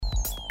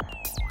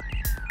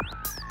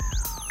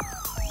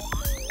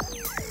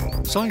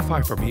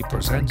Sci-Fi For Me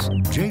presents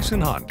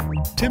Jason Hunt,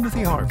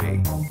 Timothy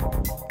Harvey.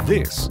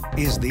 This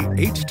is the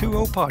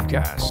H2O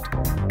Podcast.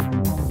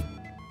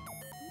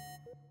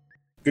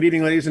 Good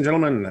evening, ladies and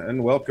gentlemen,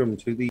 and welcome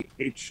to the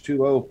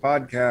H2O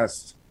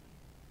Podcast.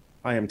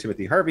 I am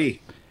Timothy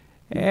Harvey.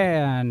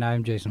 And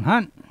I'm Jason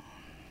Hunt.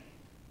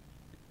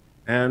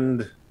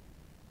 And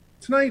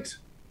tonight,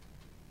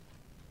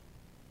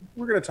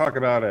 we're going to talk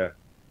about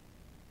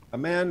a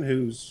man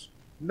who's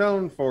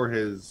known for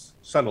his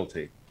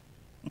subtlety.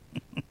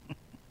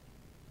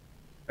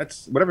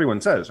 That's what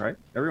everyone says, right?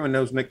 Everyone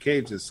knows Nick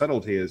Cage's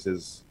subtlety is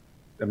his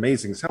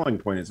amazing selling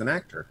point as an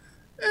actor.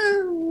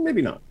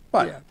 Maybe not,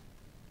 but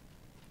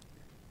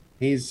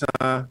he's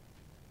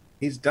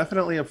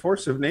definitely a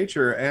force of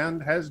nature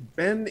and has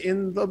been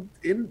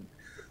in.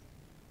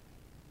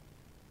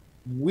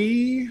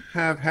 We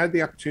have had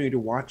the opportunity to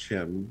watch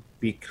him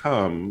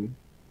become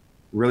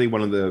really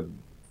one of the,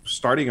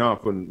 starting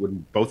off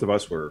when both of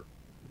us were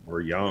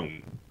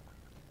young.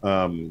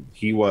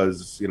 He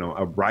was,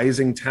 a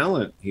rising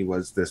talent. He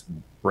was this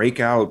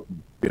breakout,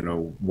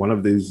 one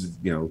of these,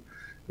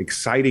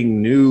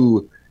 exciting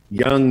new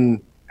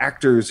young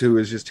actors who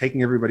is just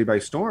taking everybody by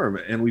storm.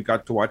 And we've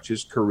got to watch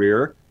his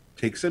career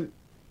take some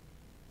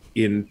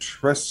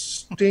interesting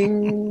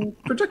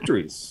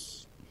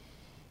trajectories.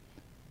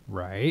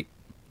 Right.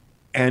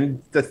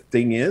 And the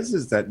thing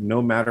is that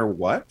no matter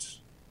what,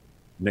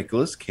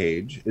 Nicolas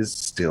Cage is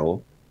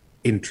still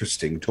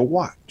interesting to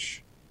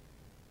watch.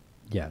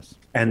 Yes.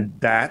 And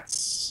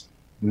that's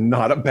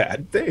not a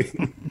bad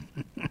thing.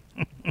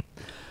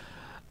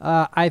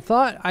 I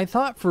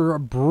thought for a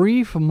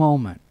brief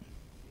moment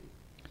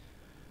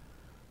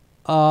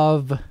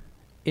of,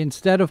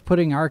 instead of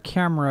putting our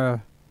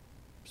camera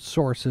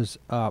sources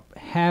up,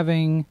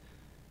 having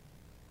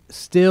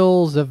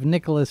stills of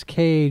Nicolas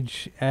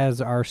Cage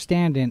as our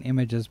stand-in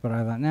images, but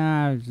I thought,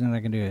 nah, I'm not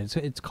gonna do it.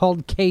 It's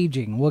called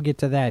caging. We'll get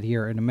to that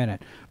here in a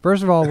minute.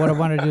 First of all, what I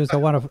want to do is I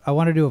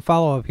want to do a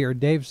follow-up here.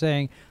 Dave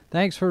saying,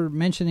 thanks for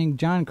mentioning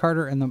John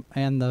Carter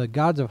and the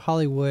Gods of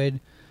Hollywood.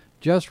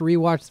 Just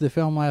rewatched the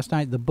film last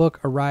night. The book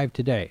arrived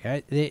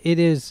today. It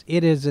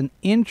is an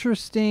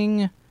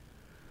interesting,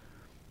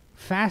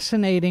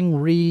 fascinating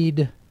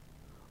read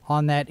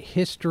on that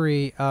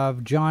history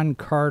of John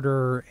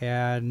Carter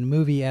and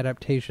movie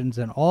adaptations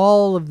and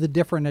all of the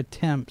different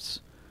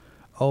attempts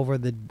over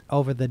the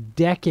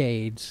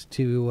decades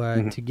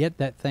to get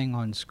that thing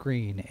on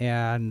screen.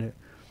 And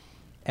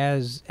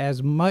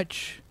as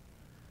much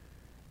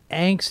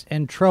angst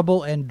and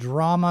trouble and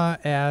drama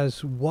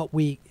as what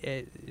was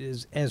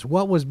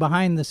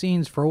behind the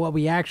scenes for what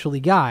we actually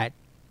got,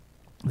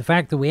 the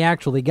fact that we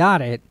actually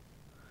got it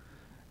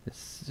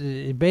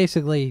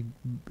basically,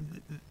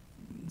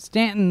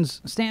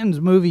 Stanton's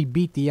movie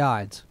beat the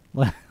odds.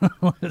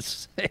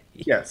 Let's say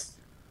Yes,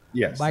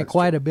 by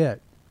quite a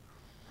bit.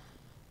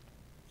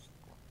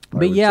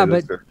 But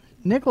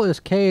Nicolas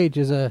Cage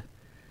is an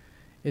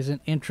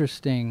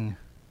interesting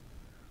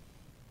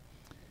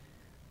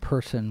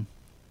person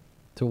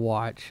to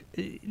watch,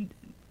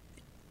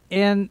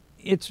 and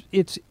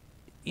it's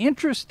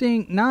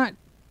interesting not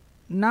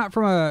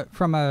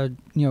from a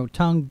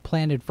tongue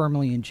planted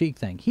firmly in cheek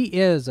thing. He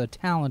is a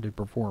talented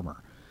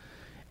performer,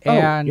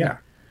 and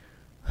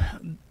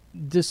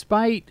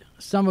despite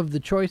some of the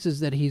choices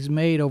that he's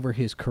made over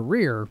his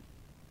career,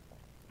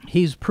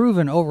 he's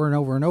proven over and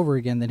over and over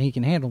again that he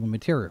can handle the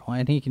material,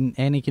 and he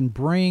can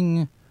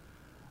bring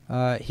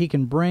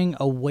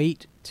a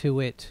weight to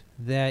it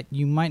that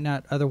you might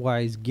not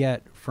otherwise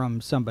get from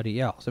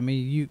somebody else. I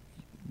mean,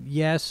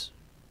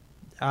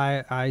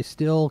 I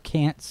still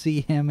can't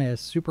see him as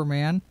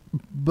Superman,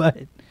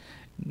 but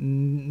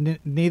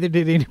neither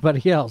did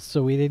anybody else,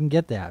 so we didn't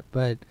get that.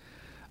 But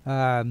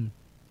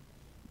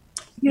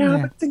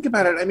but think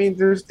about it. I mean,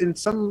 there's in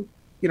some,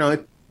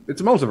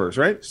 it's a multiverse,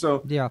 right?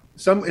 So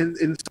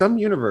in some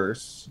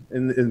universe,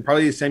 in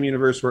probably the same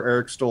universe where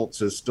Eric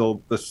Stoltz is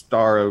still the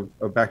star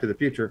of Back to the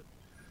Future,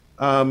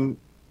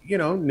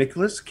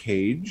 Nicolas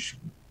Cage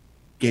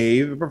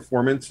gave a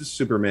performance as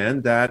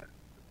Superman that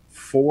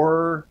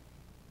for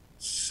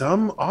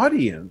some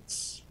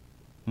audience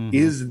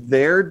is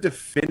their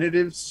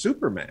definitive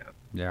Superman.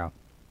 Yeah.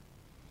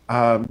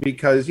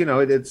 Because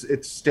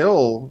it's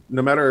still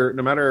no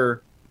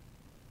matter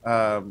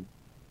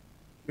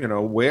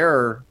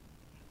where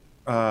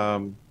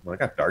well, it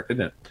got dark,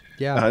 didn't it?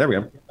 Yeah. There we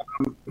go.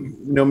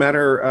 No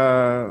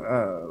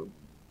matter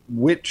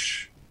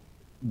which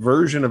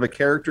version of a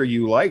character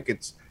you like,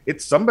 it's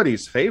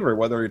somebody's favorite,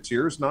 whether it's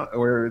yours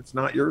or it's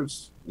not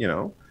yours,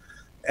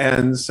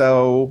 And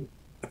so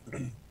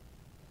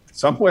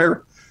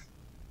somewhere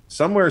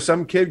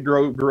some kid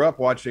grew up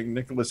watching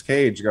Nicolas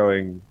Cage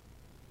going,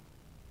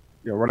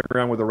 running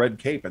around with a red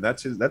cape, and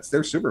that's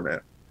their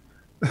Superman.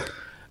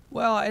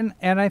 Well,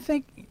 and I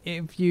think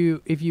if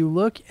you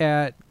look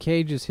at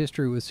Cage's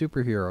history with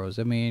superheroes,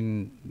 I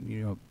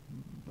mean,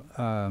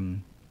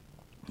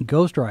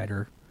 Ghost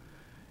Rider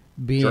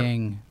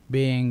being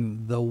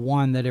the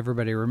one that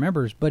everybody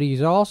remembers, but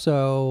he's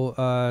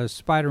also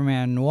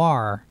Spider-Man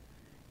Noir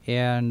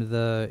in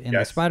the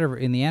Yes.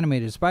 in the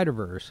animated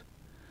Spider-Verse.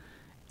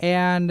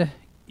 And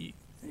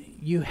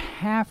you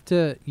have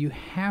to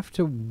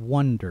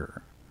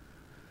wonder,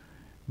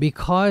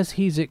 because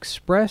he's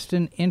expressed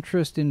an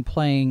interest in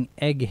playing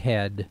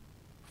Egghead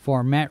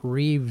for Matt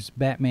Reeves'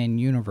 Batman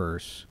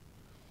universe.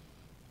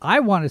 I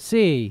want to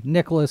see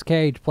Nicolas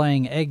Cage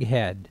playing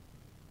Egghead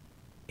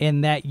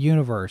in that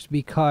universe,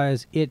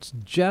 because it's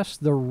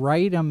just the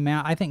right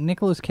amount. I think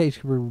Nicolas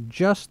Cage could bring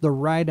just the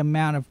right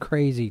amount of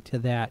crazy to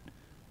that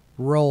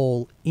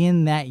role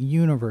in that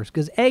universe.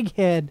 Because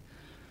Egghead,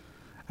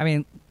 I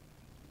mean,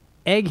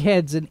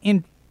 Egghead's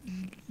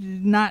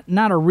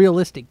not a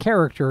realistic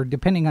character,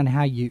 depending on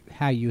how you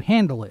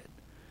handle it.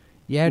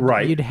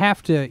 Right. You'd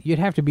have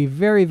to be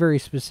very, very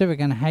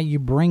specific on how you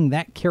bring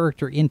that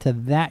character into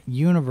that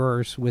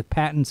universe with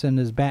Pattinson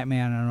as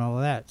Batman and all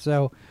of that.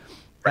 So,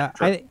 Sure.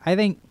 I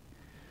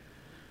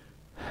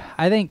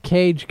think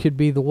Cage could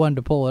be the one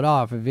to pull it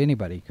off, if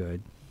anybody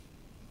could.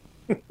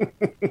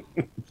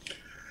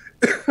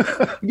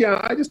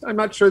 Yeah, I'm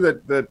not sure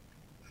that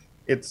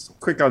it's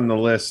quick on the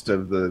list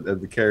of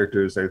the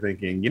characters they're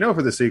thinking,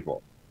 for the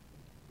sequel,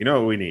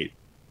 what we need.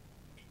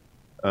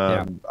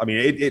 Yeah. I mean,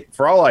 it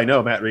for all I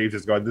know, Matt Reeves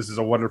is going, this is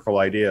a wonderful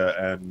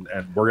idea, and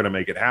we're going to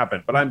make it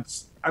happen. But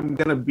I'm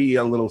going to be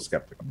a little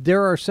skeptical.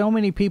 There are so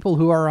many people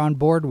who are on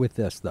board with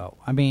this, though.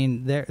 I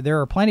mean, there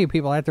are plenty of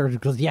people out there who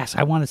goes, yes,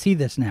 I want to see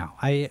this now.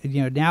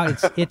 Now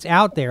it's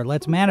out there.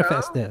 Let's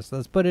manifest this.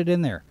 Let's put it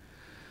in there.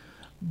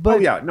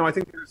 But No, I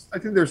think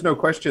there's no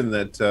question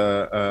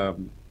that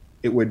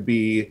it would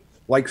be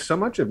like so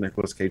much of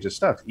Nicolas Cage's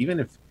stuff. Even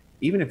if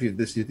you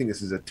think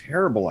this is a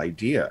terrible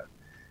idea,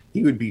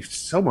 he would be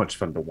so much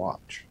fun to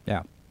watch.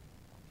 Yeah.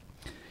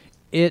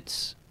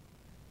 It's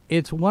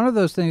one of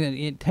those things that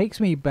it takes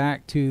me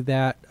back to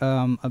that.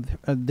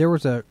 There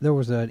was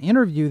an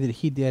interview that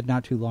he did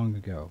not too long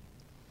ago,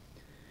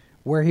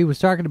 where he was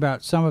talking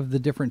about some of the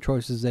different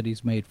choices that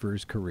he's made for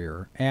his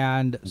career,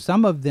 and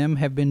some of them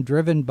have been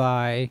driven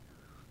by,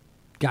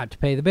 got to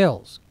pay the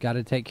bills, got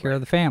to take care of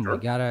the family,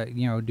 got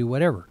to do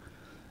whatever.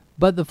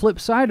 But the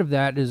flip side of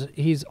that is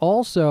he's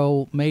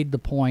also made the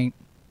point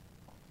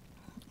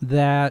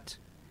that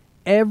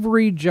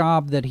every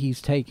job that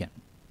he's taken,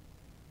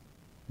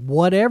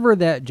 whatever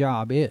that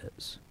job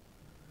is,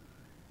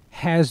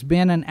 has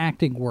been an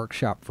acting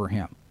workshop for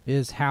him,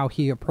 is how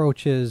he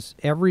approaches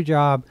every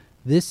job.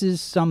 This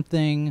is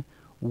something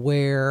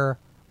where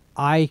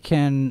I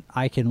can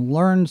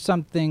learn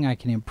something, I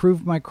can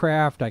improve my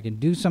craft, I can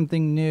do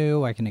something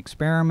new, I can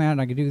experiment,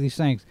 I can do these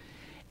things.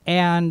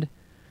 And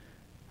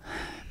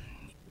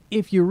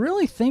if you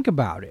really think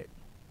about it,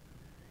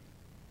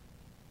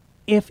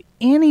 if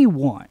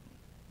anyone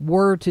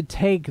were to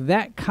take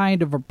that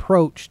kind of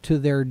approach to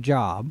their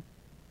job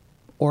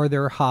or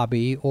their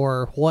hobby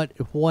or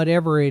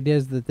whatever it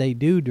is that they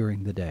do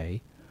during the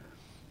day,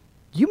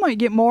 you might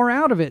get more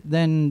out of it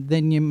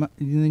than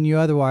you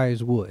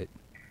otherwise would,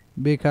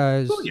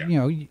 because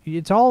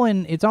it's all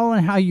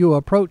in how you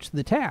approach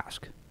the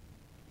task.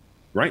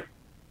 Right.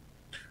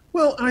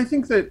 Well, I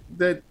think that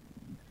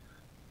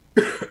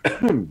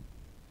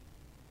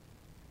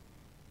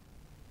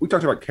we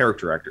talked about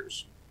character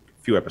actors a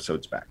few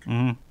episodes back.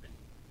 Mm-hmm.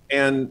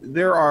 And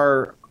there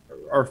are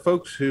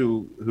folks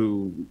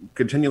who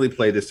continually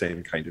play the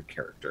same kind of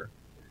character,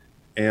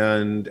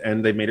 and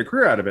they made a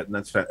career out of it, and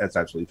that's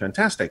absolutely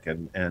fantastic.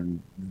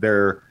 And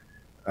they're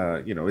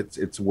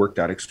it's worked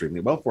out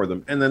extremely well for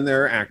them. And then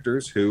there are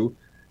actors who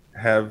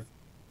have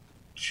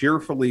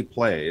cheerfully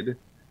played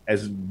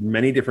as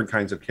many different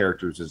kinds of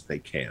characters as they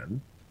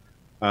can,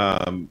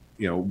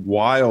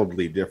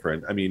 wildly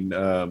different. I mean,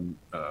 the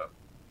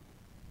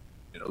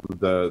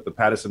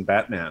Pattinson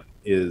Batman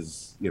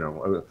is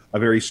a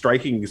very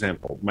striking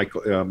example.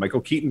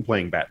 Michael Keaton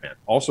playing Batman,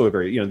 also a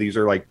very these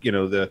are like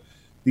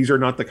these are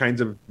not the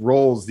kinds of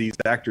roles these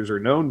actors are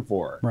known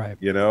for, right?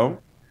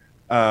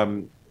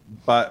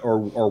 But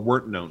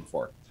weren't known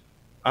for.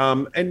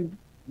 And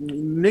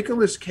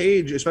Nicolas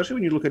Cage, especially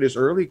when you look at his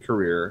early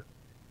career,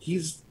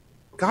 he's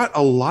got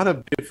a lot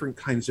of different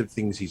kinds of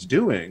things he's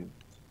doing,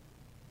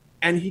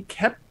 and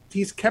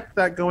he's kept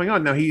that going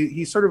on. Now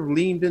he sort of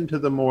leaned into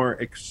the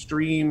more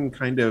extreme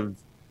kind of,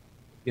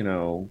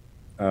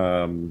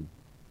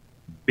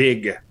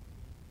 big,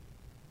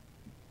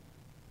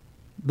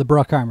 the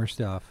Bruckheimer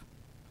stuff,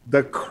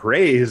 the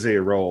crazy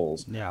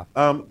roles. Yeah.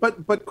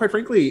 But quite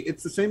frankly,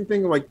 it's the same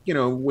thing. Like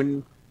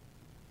when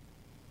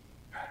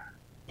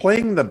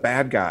playing the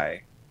bad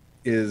guy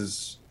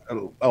is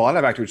a lot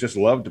of actors just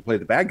love to play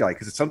the bad guy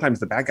because sometimes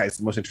the bad guy is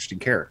the most interesting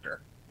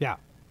character. Yeah.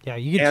 Yeah.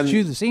 You get to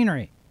choose the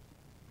scenery.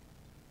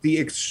 The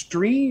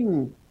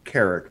extreme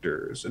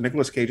characters, and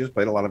Nicolas Cage has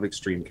played a lot of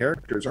extreme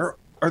characters, are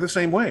the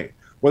same way.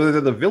 Whether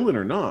they're the villain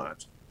or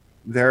not,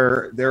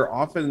 they're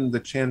often the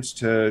chance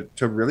to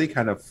really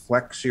kind of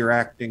flex your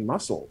acting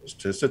muscles,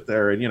 to sit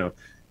there and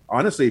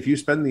honestly, if you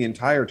spend the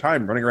entire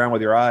time running around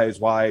with your eyes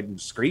wide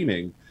and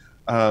screaming,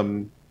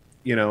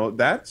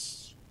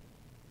 that's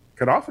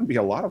could often be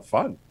a lot of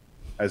fun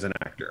as an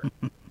actor.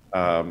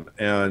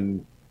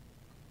 And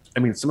I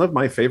mean, some of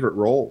my favorite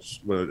roles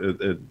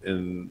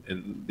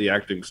in the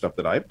acting stuff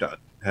that I've done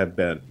have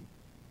been,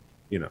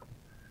 you know,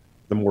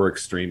 the more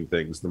extreme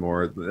things. The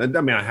more, I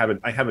mean,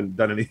 I haven't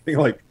done anything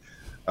like,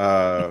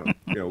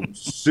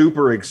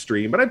 super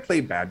extreme. But I've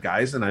played bad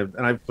guys, and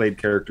I've played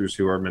characters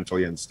who are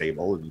mentally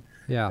unstable, and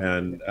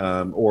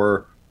Yeah.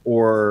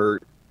 or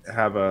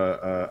have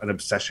an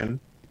obsession.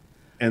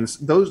 And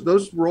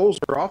those roles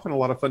are often a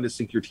lot of fun to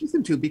sink your teeth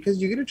into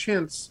because you get a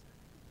chance,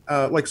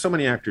 like so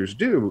many actors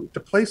do, to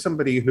play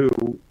somebody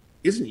who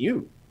isn't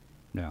you,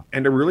 Yeah.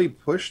 and to really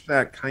push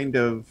that kind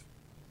of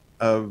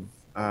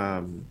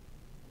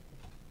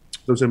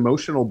those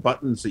emotional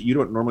buttons that you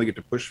don't normally get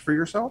to push for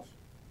yourself.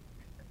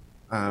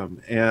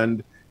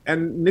 And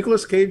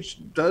Nicolas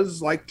Cage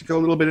does like to go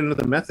a little bit into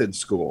the method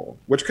school,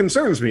 which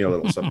concerns me a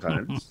little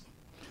sometimes.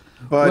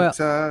 But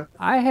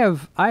I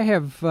have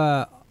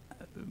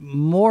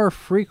more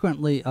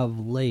frequently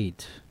of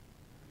late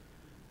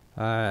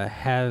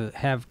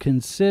have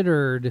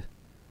considered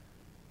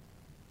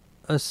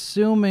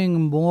assuming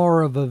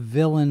more of a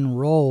villain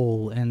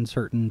role in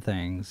certain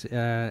things,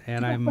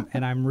 and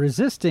I'm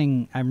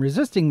resisting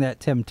that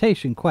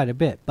temptation quite a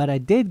bit. But I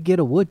did get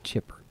a wood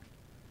chipper,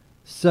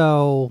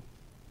 so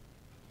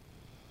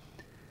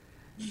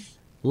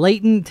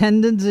latent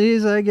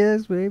tendencies, I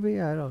guess, maybe,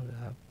 I don't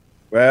know.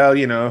 well,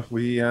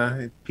 we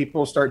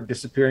people start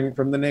disappearing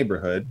from the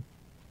neighborhood.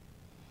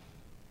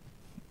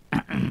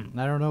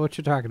 I don't know what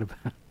you're talking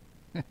about.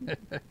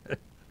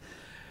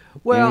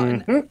 Well,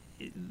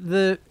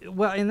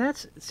 and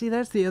that's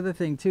the other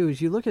thing too.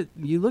 Is you look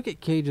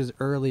at Cage's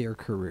earlier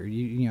career.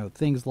 You know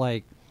things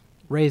like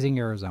Raising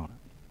Arizona,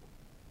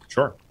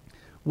 Sure.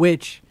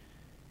 which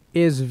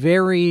is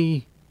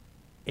very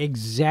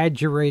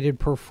exaggerated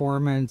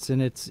performance,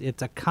 and it's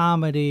a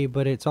comedy,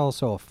 but it's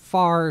also a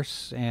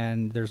farce,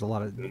 and there's a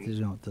lot of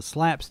the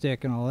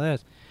slapstick and all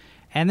this.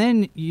 And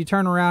then you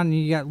turn around and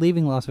you got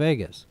Leaving Las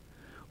Vegas,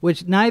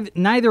 which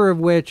neither of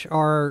which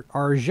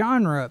are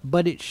genre,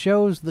 but it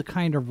shows the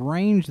kind of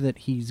range that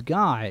he's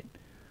got,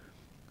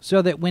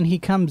 so that when he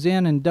comes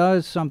in and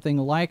does something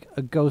like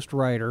a Ghost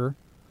Rider,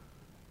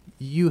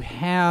 you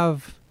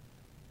have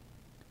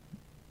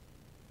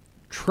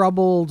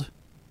troubled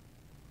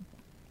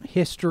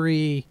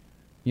history,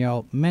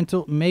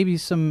 mental, maybe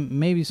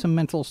some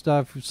mental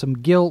stuff, some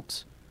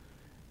guilt,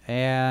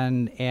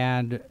 and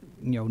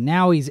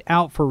now he's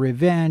out for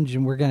revenge,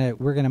 and we're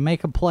gonna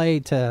make a play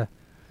to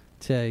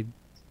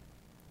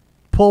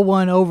pull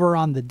one over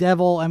on the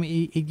devil. I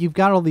mean, you've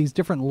got all these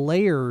different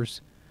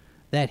layers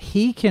that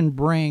he can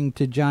bring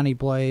to Johnny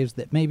Blaze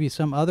that maybe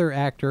some other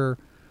actor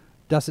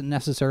doesn't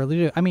necessarily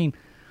do. I mean,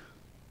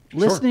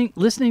 Sure.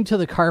 listening to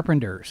the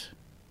Carpenters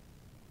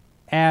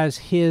as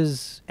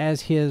his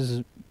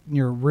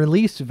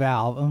release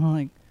valve, I'm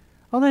like,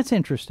 oh, that's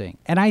interesting.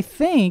 And I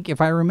think,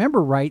 if I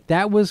remember right,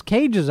 that was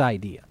Cage's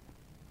idea,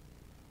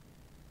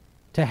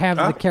 to have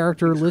the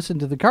character listen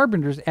to the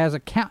Carpenters as a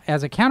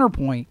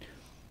counterpoint.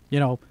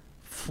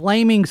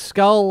 Flaming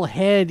skull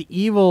head,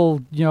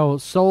 evil,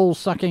 soul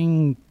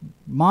sucking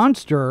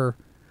monster.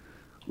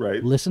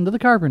 Right. Listen to the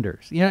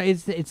Carpenters.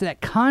 It's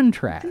that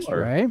contrast,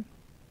 Sure. right?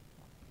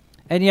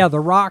 And yeah, The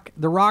Rock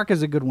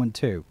is a good one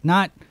too.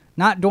 Not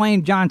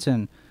Dwayne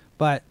Johnson,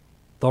 but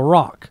The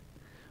Rock.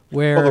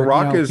 Where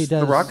Well, he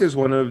The does, Rock is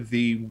one of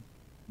the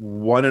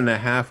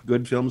 1.5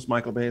 good films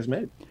Michael Bay has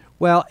made.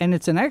 well, and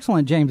it's an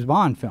excellent James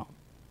Bond film.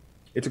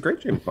 It's a great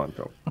James Bond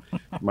film.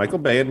 Michael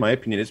Bay, in my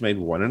opinion, has made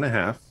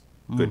 1.5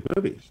 good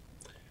movies.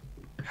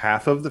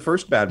 Half of the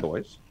first Bad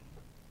Boys,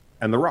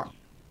 and The Rock.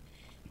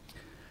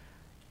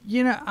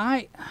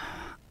 I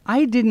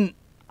didn't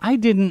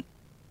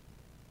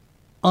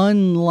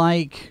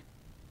unlike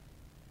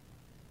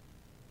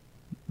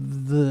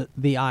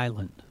the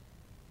Island.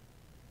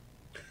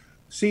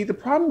 See, the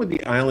problem with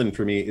The Island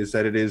for me is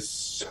that it is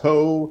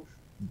so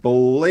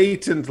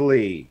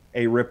blatantly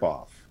a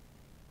ripoff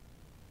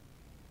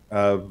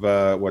of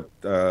what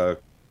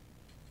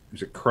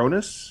is it,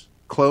 Cronus?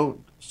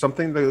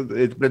 Something.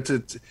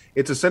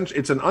 It's essentially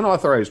it's an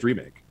unauthorized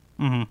remake.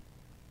 Mm-hmm.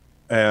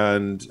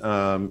 And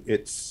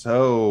it's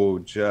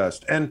so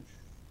just and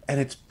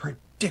it's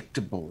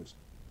predictable.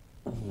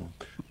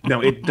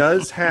 Now it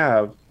does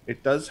have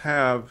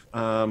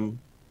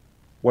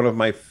one of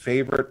my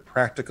favorite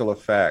practical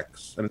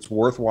effects, and it's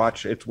worth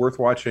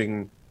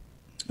watching.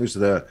 There's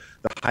the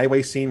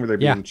highway scene where they're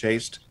being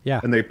chased,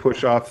 and they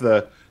push off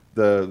the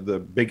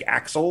big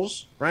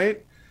axles,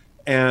 right?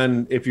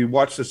 And if you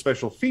watch the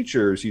special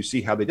features, you see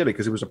how they did it,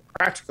 because it was a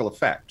practical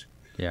effect.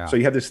 Yeah. So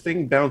you have this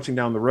thing bouncing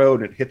down the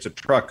road, and it hits a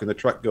truck, and the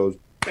truck goes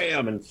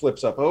bam and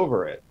flips up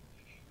over it.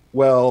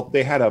 Well,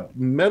 they had a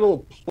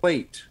metal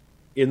plate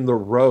in the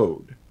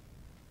road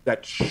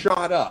that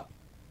shot up.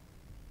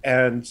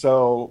 And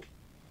so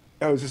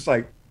I was just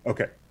like,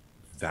 okay,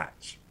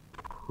 that's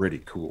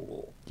pretty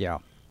cool. Yeah.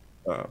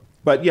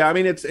 But yeah, I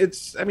mean,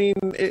 it's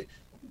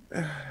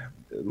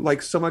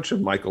like so much of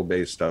Michael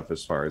Bay's stuff,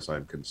 as far as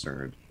I'm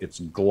concerned, it's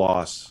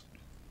gloss,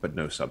 but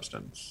no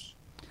substance.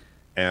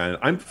 And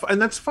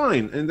that's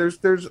fine. And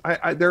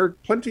there are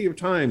plenty of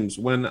times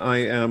when I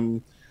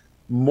am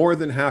more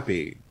than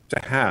happy to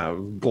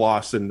have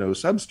gloss and no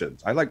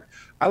substance. I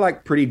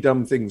like pretty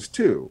dumb things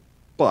too,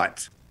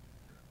 but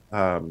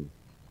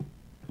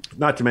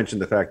not to mention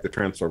the fact that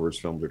Transformers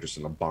films are just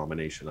an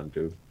abomination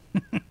unto.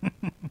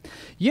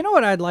 You know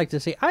what I'd like to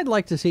see? I'd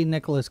like to see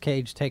Nicolas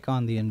Cage take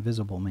on the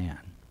Invisible Man.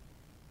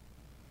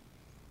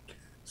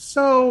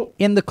 So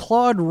in the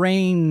Claude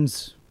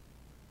Rains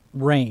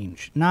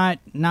range, not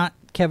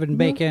Kevin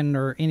Bacon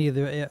or any of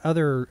the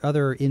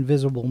other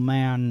Invisible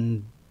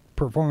Man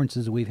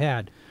performances we've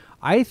had.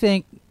 I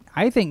think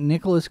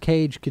Nicolas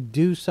Cage could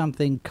do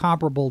something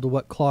comparable to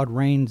what Claude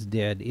Rains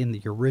did in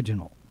the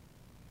original.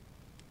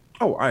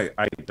 Oh, I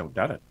don't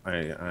doubt it.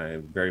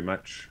 I very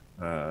much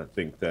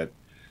think that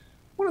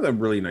one of the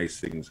really nice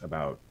things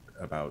about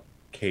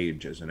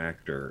Cage as an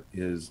actor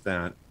is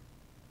that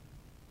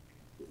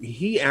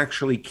he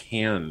actually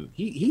can.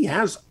 He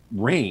has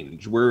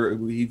range where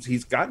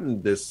he's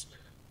gotten this,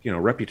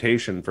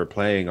 reputation for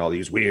playing all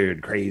these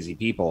weird, crazy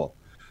people.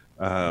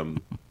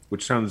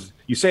 Which sounds,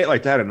 you say it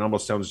like that, and it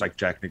almost sounds like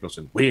Jack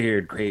Nicholson,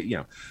 weird, crazy,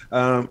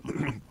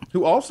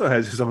 who also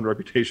has his own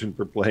reputation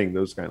for playing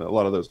a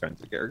lot of those kinds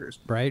of characters.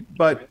 Right.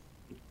 But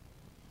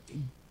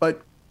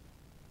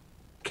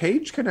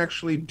Cage can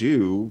actually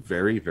do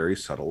very, very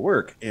subtle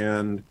work.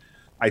 And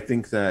I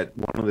think that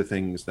one of the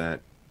things that,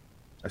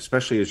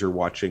 especially as you're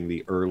watching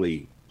the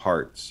early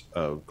parts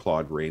of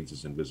Claude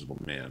Rains' Invisible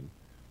Man,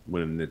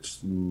 when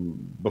it's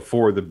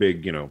before the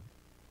big,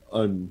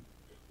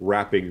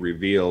 unwrapping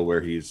reveal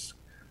where he's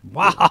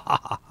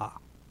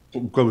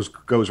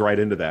goes right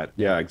into that.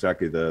 Yeah,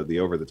 exactly. The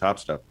over the top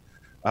stuff.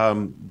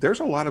 There's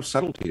a lot of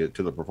subtlety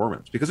to the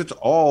performance because it's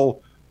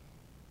all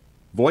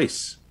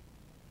voice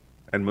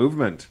and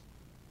movement.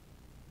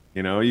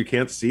 You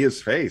can't see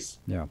his face.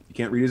 Yeah. You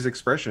can't read his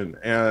expression.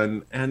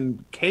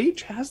 And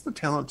Cage has the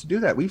talent to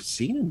do that. We've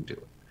seen him do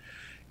it.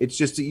 It's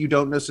just that you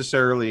don't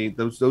necessarily,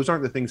 those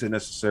aren't the things that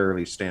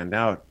necessarily stand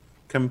out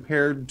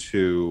compared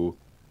to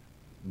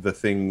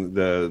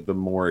the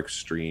more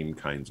extreme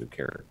kinds of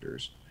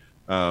characters.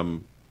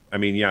 So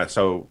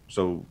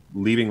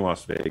Leaving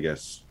Las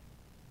Vegas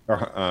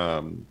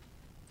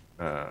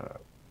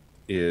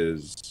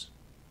is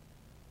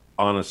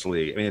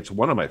honestly, it's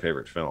one of my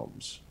favorite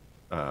films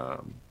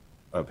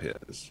of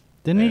his.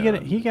 Didn't he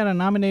get he got a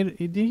nominated?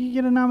 Did he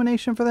get a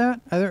nomination for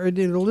that? Or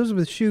did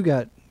Elizabeth Shue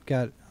got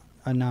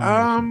a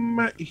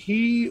nomination?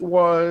 He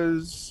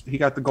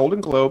got the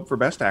Golden Globe for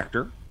Best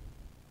Actor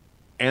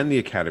and the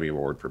Academy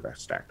Award for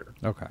Best Actor.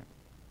 Okay.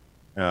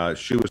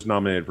 Shue was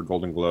nominated for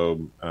Golden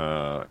Globe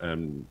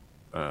and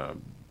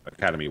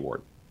Academy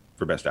Award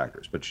for Best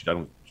Actress, but she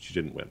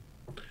didn't win.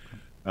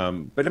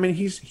 But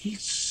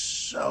he's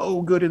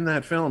so good in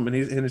that film, and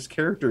his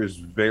character is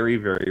very,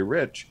 very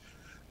rich.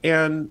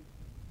 And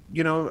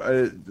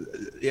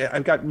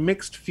I've got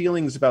mixed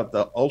feelings about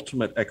the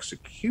ultimate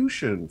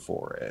execution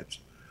for it,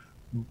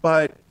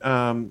 but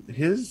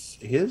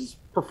his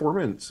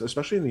performance,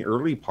 especially in the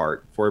early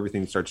part, before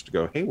everything starts to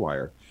go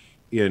haywire,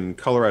 in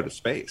Color Out of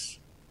Space,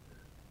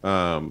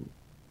 the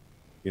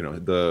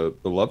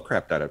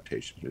Lovecraft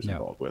adaptation he was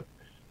involved with,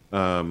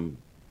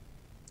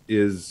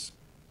 is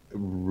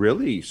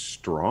really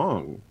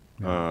strong.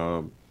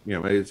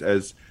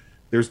 As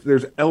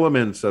there's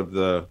elements of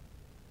the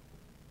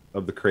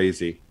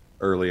crazy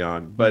early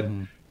on, but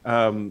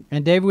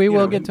and Dave, we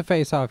will get to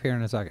Face Off here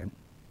in a second.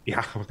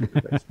 Yeah,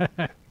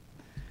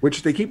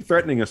 which they keep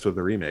threatening us with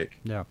the remake.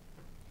 Yeah,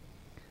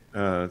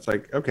 it's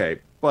like, okay,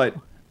 but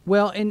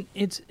well, and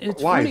it's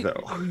why funny,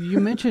 though?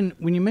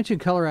 when you mentioned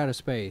Color Out of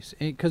Space,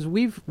 because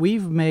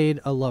we've made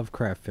a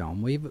Lovecraft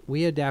film.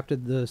 We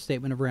adapted the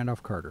Statement of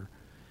Randolph Carter,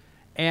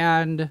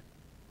 and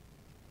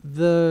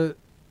the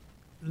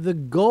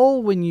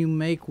goal when you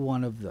make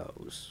one of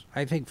those,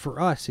 I think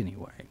for us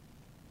anyway,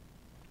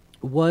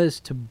 was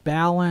to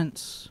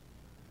balance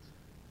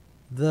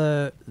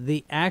the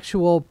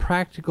actual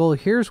practical,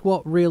 here's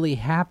what really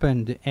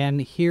happened,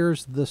 and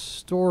here's the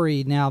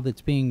story now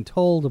that's being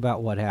told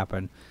about what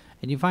happened.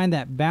 And you find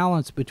that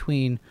balance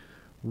between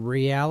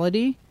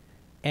reality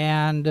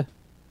and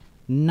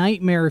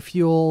nightmare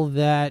fuel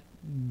that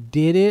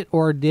did it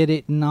or did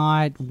it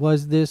not?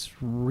 Was this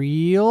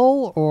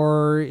real,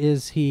 or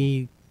is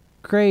he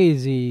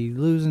crazy,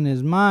 losing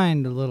his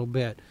mind a little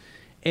bit?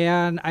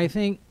 And I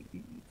think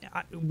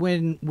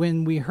when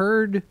we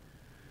heard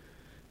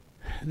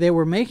they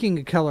were making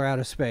A Color Out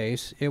of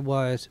Space, it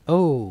was,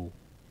 oh,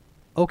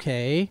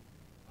 okay,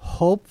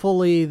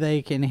 hopefully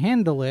they can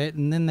handle it.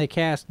 And then they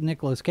cast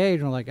Nicolas Cage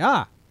and were like,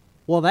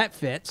 well, that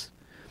fits,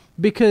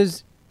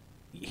 because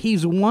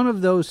he's one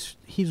of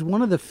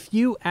the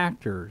few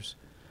actors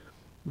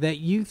that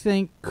you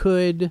think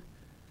could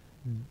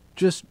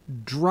just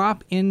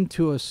drop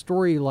into a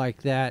story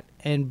like that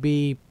and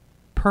be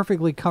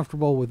perfectly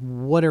comfortable with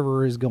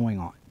whatever is going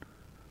on.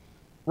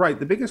 Right.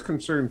 The biggest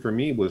concern for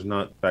me was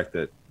not the fact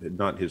that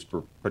not his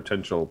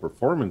potential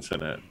performance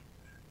in it.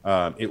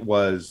 It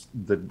was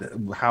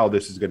how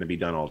this is going to be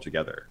done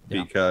altogether,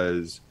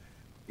 because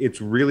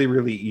it's really,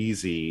 really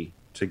easy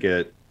to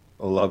get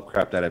a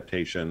Lovecraft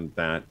adaptation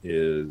that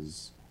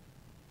is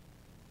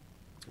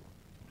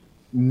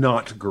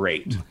not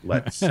great,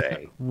 let's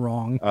say.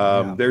 Wrong.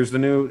 Yeah. There's the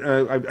new.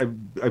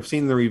 I've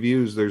seen the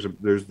reviews. There's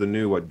the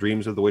new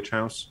Dreams of the Witch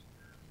House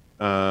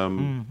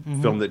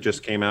film that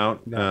just came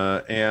out,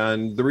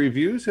 and the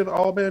reviews have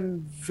all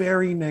been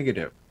very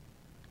negative.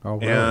 Oh,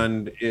 really?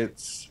 And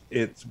it's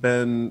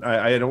been.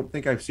 I don't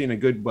think I've seen a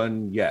good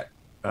one yet.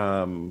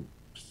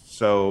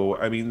 So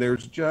I mean,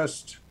 there's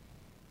just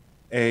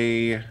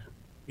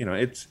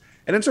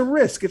it's a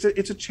risk.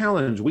 It's a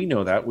challenge. We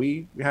know that,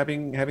 we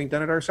having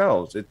done it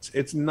ourselves.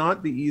 It's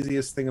not the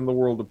easiest thing in the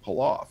world to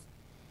pull off.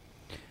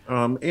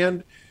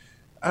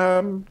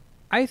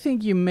 I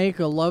think you make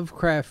a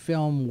Lovecraft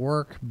film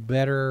work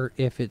better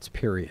if it's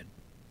period.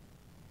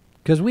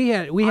 Because we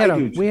had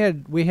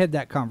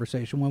that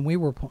conversation when we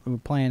were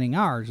planning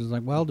ours. It's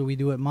like, well, do we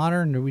do it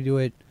modern? Do we do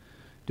it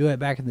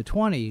back in the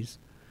 20s?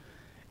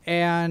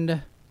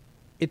 And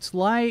it's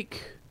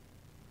like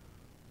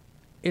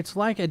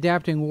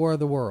adapting War of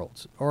the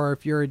Worlds, or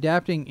if you're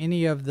adapting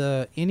any of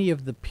the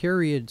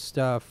period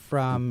stuff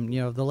from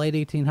the late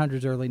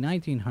 1800s, early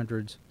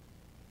 1900s,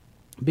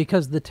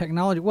 because the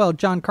technology. Well,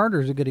 John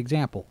Carter is a good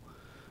example,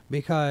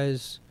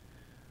 because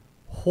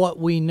what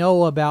we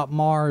know about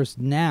Mars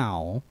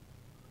now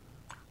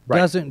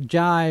doesn't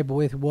jibe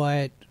with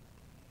what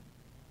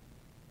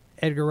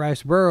Edgar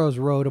Rice Burroughs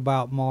wrote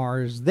about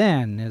Mars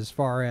then, as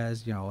far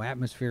as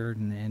atmosphere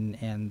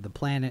and the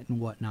planet and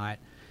whatnot.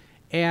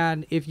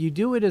 And if you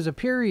do it as a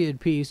period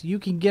piece, you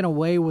can get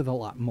away with a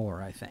lot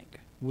more, I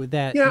think. With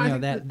that,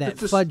 that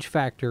fudge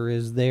factor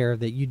is there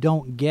that you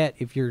don't get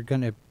if you're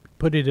going to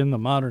put it in the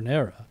modern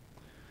era.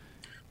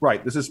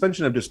 Right. The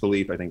suspension of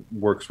disbelief, I think,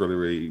 works really,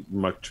 really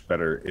much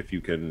better if you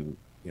can,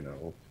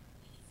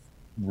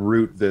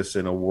 root this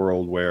in a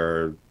world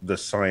where the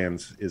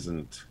science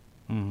isn't.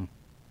 Mm.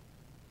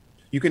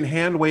 You can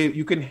hand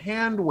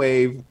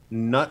wave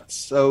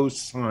nutso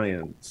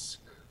science,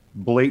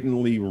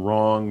 blatantly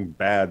wrong,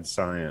 bad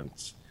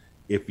science,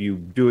 if you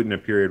do it in a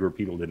period where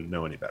people didn't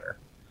know any better.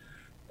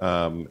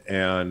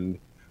 And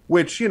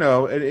which,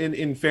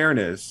 in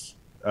fairness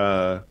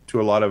to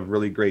a lot of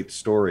really great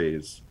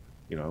stories,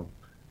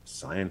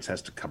 science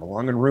has to come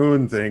along and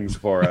ruin things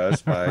for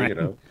us by,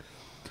 right.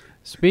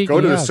 Go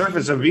to the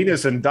surface of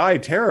Venus and die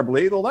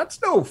terribly. Well, that's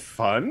no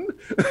fun.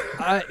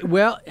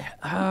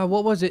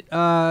 What was it?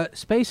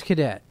 Space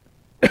Cadet.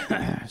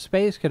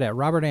 Space Cadet,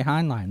 Robert A.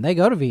 Heinlein. They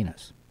go to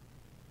Venus.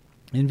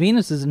 And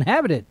Venus is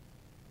inhabited.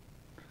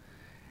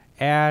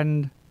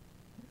 And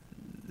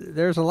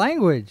there's a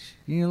language.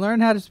 You learn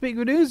how to speak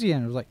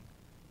Venusian. It was like,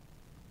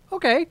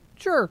 okay,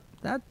 sure.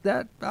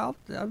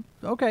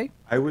 Okay.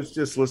 I was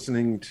just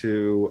listening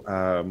to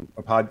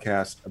a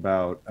podcast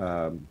about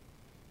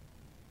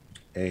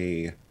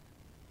I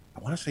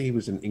want to say he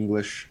was an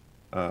English,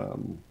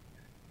 not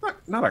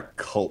a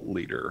cult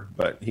leader,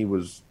 but he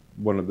was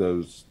one of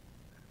those,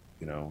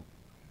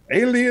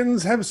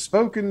 aliens have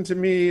spoken to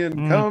me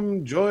and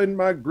come join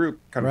my group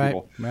kind of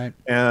people. Right.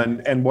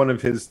 And one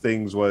of his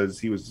things was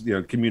he was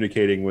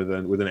communicating with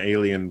an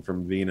alien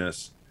from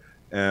Venus,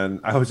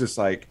 and I was just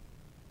like,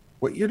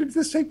 what year did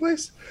this take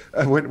place?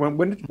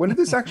 When did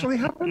this actually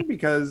happen?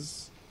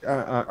 Because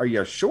are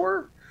you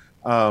sure?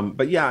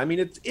 But yeah, I mean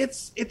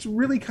it's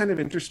really kind of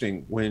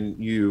interesting when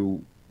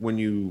you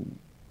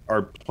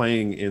are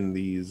playing in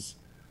these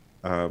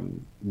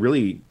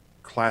really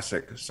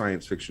classic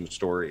science fiction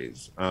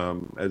stories,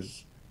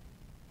 as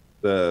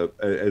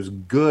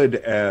good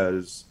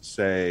as,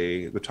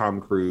 say, the Tom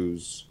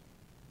Cruise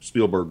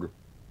Spielberg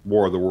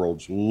War of the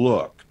Worlds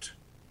looked.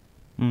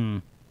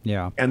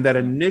 Yeah. And that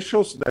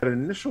initial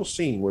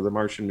scene where the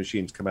Martian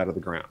machines come out of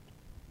the ground,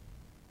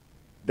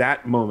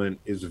 that moment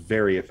is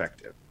very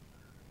effective.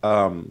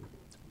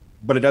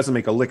 But it doesn't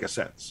make a lick of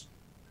sense.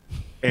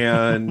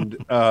 And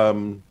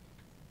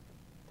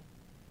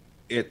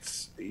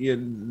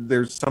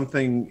there's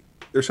something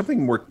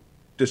more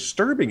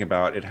disturbing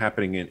about it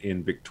happening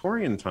in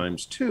Victorian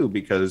times too,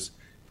 because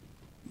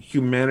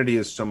humanity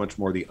is so much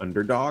more the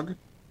underdog.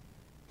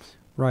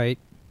 Right.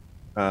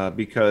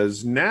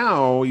 Because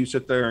now you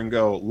sit there and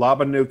go,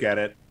 lob a nuke at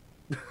it.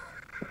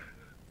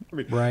 I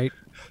mean, right.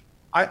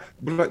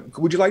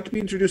 Would you like to be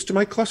introduced to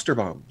my cluster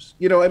bombs?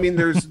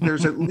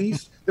 There's at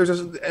least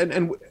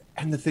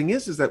and the thing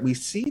is that we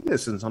see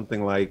this in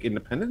something like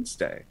Independence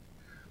Day,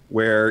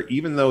 where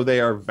even though they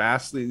are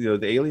vastly,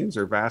 the aliens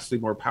are vastly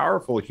more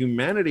powerful,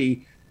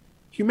 humanity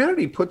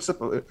puts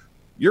up.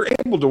 You're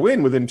able to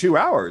win within 2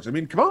 hours. I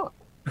mean, come on.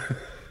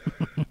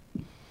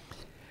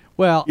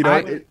 Well,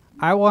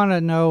 I want to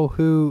know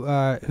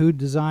who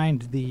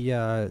designed the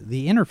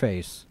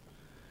interface.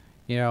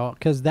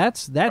 Because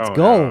that's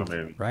gold,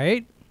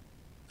 right?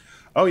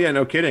 Oh yeah,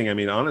 no kidding. I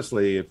mean,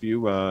 honestly, if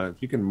you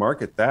can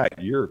market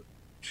that, you're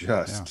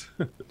just.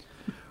 Yeah.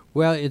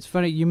 Well, it's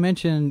funny you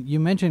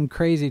mentioned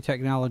crazy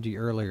technology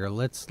earlier.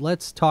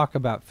 Let's talk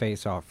about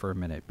Face Off for a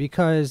minute,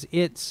 because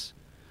it's,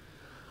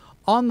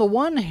 on the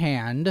one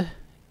hand,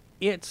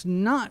 it's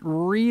not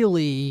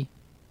really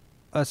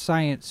a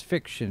science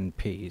fiction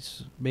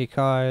piece,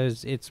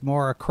 because it's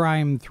more a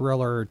crime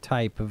thriller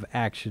type of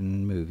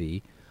action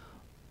movie.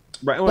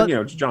 Right. Well, But- you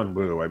know, it's John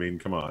Woo. I mean,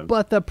 come on.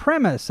 But the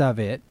premise of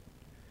it,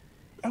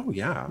 Oh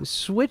yeah.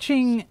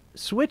 switching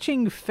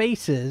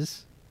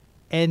faces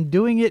and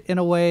doing it in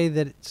a way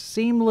that it's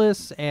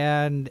seamless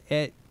and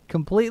it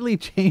completely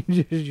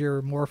changes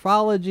your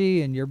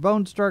morphology and your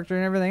bone structure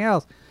and everything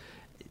else.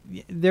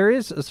 There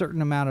is a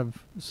certain amount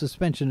of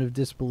suspension of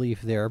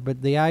disbelief there,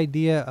 but the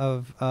idea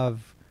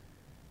of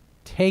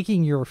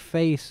taking your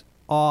face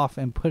off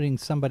and putting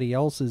somebody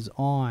else's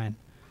on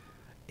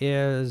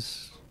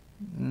is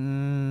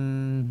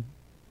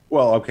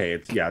Well, okay.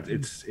 It's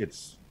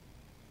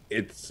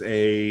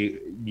a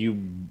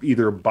you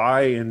either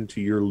buy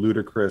into your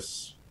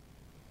ludicrous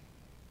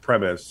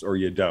premise or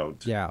you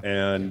don't. Yeah.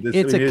 And this,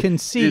 it's I mean, a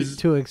conceit is-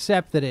 to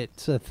accept that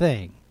it's a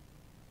thing.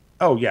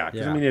 Oh yeah, 'cause,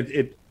 Yeah. I mean,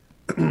 it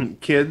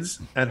kids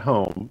at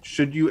home,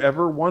 should you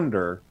ever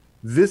wonder,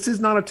 this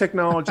is not a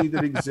technology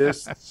that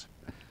exists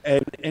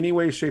in any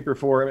way, shape, or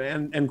form.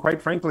 And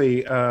quite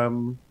frankly, I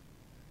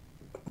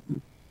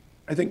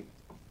think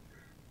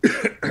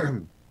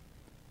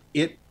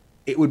it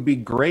would be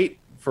great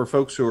for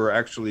folks who are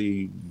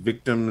actually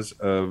victims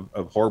of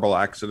horrible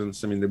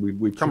accidents. I mean,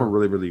 we've come a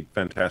really, really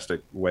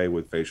fantastic way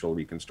with facial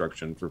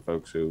reconstruction for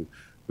folks who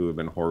have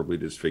been horribly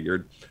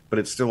disfigured, but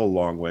it's still a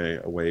long way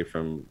away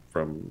from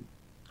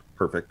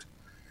perfect.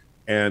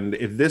 And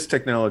if this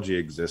technology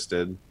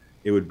existed,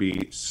 it would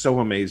be so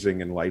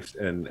amazing and life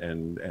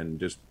and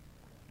just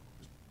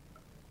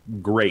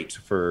great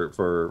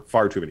for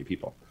far too many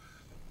people.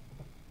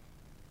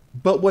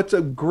 But what's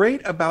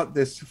great about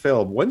this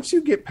film, once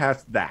you get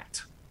past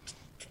that,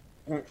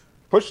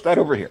 push that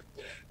over here,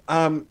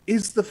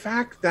 is the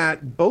fact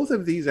that both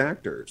of these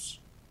actors,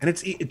 and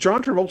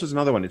John Travolta's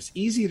another one, it's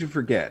easy to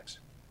forget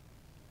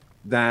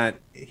that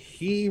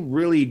he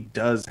really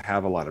does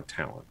have a lot of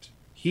talent.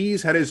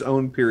 He's had his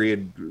own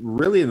period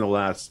really in the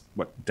last,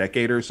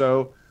 decade or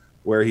so,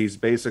 where he's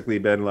basically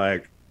been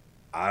like,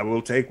 I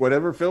will take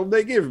whatever film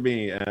they give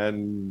me.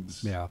 And,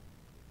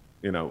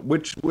 you know,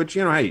 which,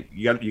 you know, hey,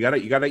 you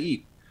gotta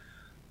eat.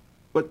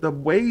 But the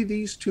way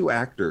these two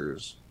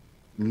actors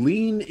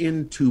lean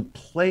into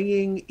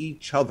playing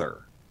each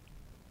other.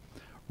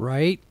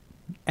 Right?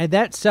 And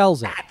that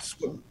sells it. That's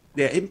what,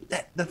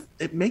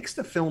 it makes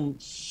the film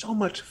so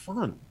much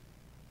fun.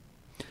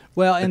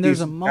 Well, and there's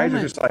These a moment. guys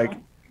are just like,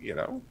 you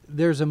know.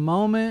 There's a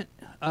moment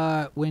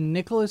when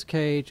Nicolas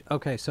Cage.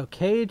 Okay, so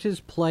Cage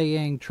is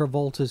playing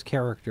Travolta's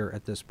character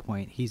at this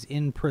point. He's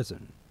in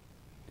prison,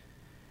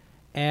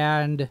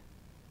 and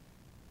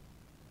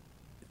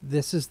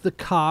this is the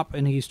cop,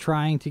 and he's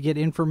trying to get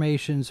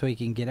information so he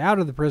can get out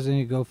of the prison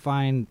and go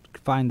find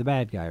the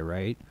bad guy,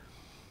 right?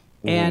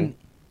 Mm-hmm. And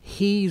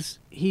he's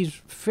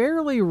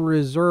fairly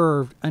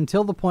reserved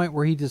until the point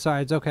where he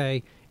decides,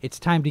 okay, it's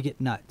time to get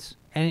nuts.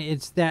 And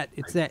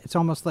it's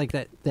almost like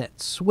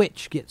that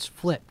switch gets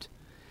flipped.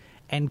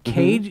 And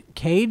Cage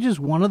is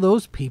one of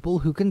those people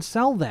who can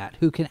sell that,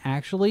 who can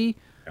actually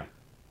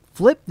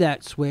flip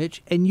that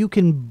switch, and you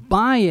can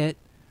buy it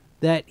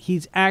that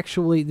he's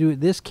actually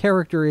this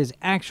character is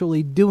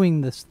actually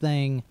doing this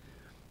thing,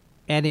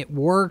 and it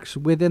works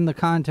within the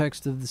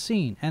context of the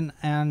scene.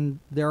 And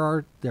there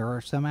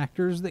are some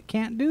actors that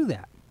can't do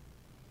that.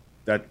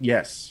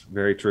 Yes,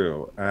 very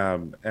true.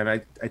 And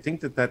I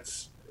think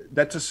that's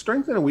a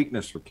strength and a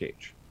weakness for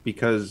Cage,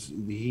 because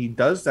he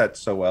does that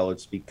so well.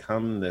 It's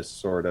become this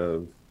sort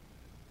of,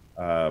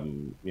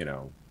 you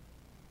know,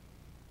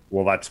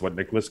 well, that's what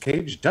Nicolas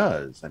Cage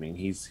does. I mean,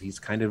 he's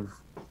kind of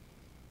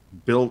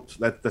built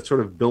that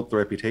sort of built the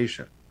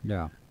reputation.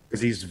 Yeah,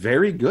 because he's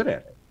very good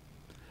at it.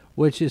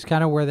 Which is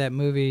kind of where that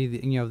movie,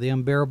 you know, the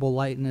unbearable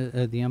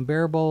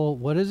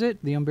what is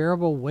it? The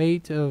unbearable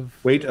weight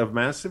of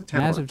massive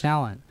talent. Massive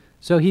talent.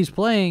 So he's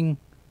playing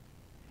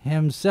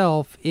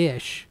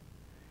himself-ish.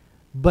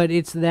 But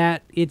it's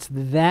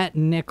that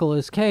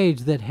Nicolas Cage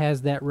that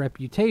has that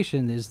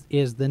reputation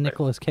is the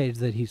Nicolas Cage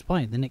that he's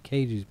playing, the Nick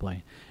Cage he's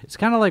playing. It's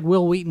kind of like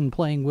Will Wheaton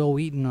playing Will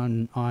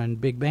Wheaton on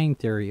Big Bang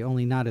Theory,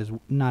 only not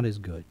as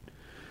good.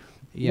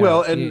 You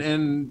well, know,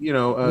 and you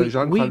know,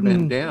 Jean-Claude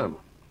Van Damme,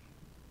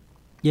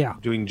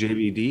 doing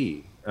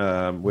JVD,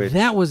 which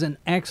that was an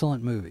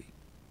excellent movie.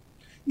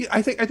 Yeah,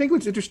 I think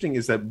what's interesting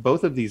is that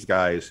both of these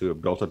guys who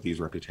have built up these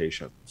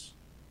reputations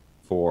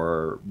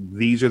for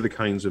these are the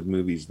kinds of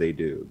movies they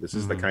do. This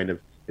is the kind of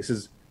this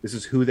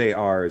is who they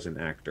are as an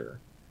actor.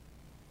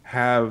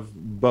 Have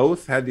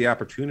both had the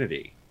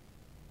opportunity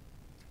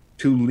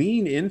to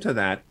lean into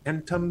that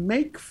and to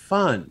make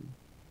fun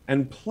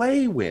and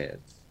play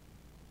with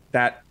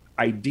that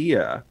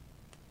idea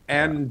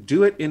and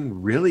do it in a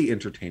really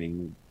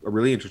entertaining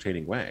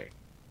way.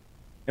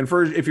 And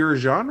if you're a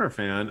genre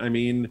fan, I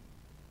mean,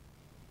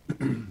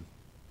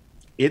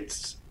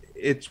 it's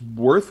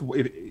worth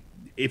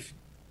if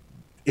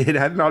it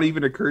had not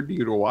even occurred to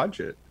you to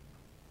watch it.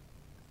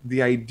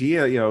 The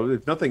idea, you know,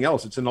 if nothing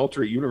else, it's an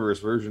alternate universe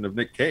version of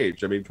Nick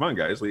Cage. I mean, come on,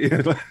 guys.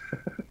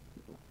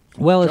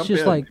 Well, it's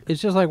just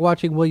like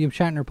watching William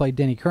Shatner play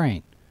Denny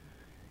Crane.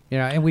 You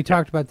know, and we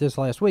talked about this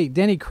last week.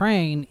 Denny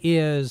Crane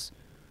is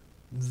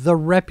the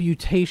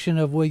reputation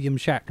of William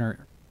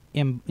Shatner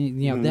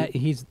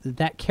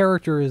that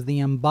character is the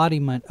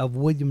embodiment of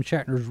William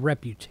Shatner's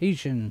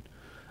reputation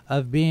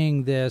of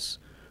being this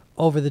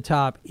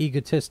over-the-top,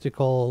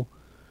 egotistical,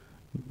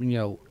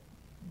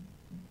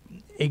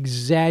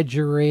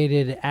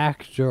 exaggerated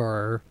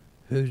actor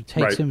who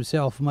takes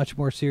himself much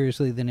more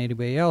seriously than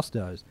anybody else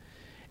does.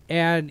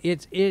 And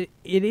it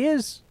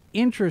is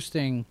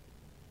interesting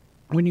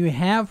when you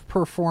have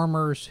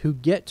performers who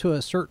get to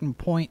a certain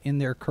point in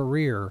their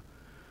career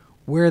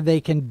where they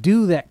can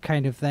do that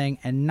kind of thing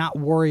and not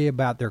worry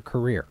about their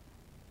career.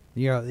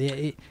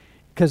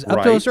 Because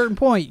up to a certain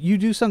point, you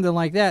do something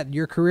like that,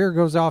 your career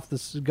goes off the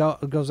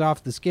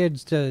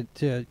skids to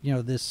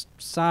this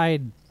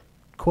side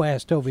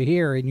quest over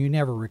here, and you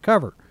never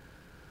recover.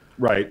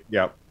 Right.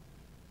 Yeah.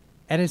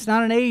 And it's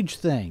not an age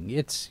thing.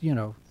 It's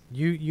you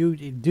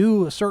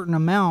do a certain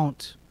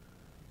amount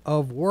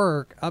of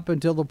work up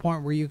until the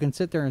point where you can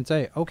sit there and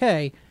say,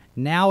 okay,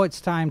 now it's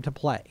time to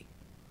play.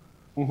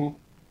 Mm-hmm.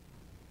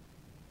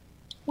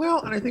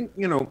 Well, and I think,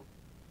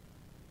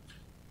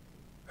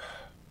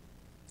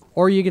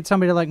 or you get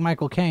somebody like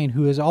Michael Caine,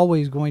 who is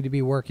always going to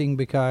be working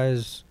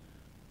because...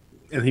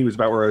 And he was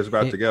about where I was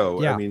about to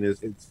go. Yeah. I mean,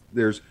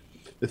 the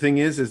thing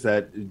is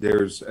that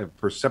there's a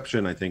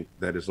perception, I think,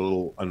 that is a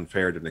little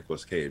unfair to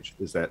Nicolas Cage,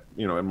 is that,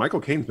 and Michael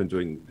Caine's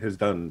has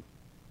done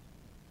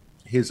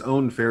his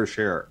own fair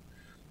share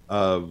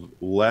of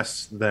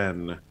less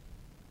than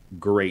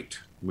great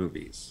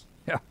movies.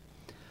 Yeah.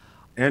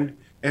 And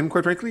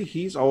quite frankly,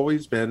 he's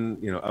always been,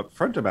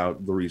 upfront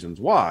about the reasons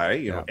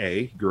why.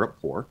 He grew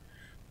up poor,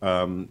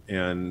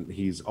 and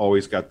he's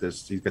always got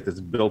this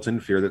built-in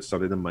fear that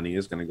someday the money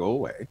is going to go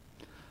away.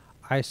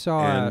 I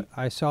saw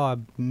a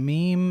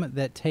meme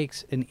that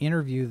takes an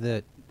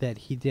interview that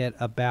he did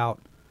about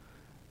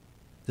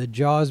the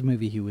Jaws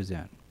movie he was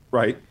in.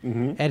 Right.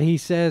 Mm-hmm. And he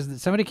says that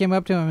somebody came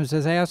up to him and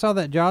says, "Hey, I saw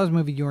that Jaws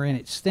movie you were in.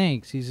 It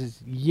stinks." He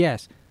says,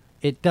 "Yes,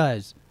 it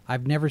does.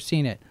 I've never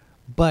seen it,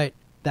 but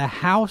the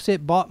house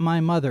it bought my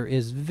mother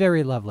is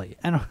very lovely."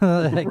 And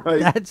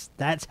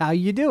that's how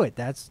you do it.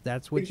 That's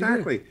what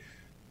exactly.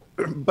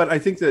 You do. But I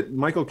think that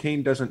Michael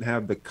Caine doesn't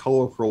have the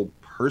colorful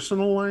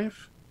personal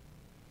life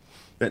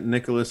that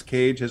Nicolas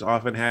Cage has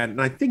often had,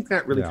 and I think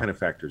that really kind of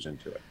factors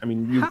into it. I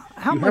mean,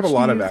 how you much have a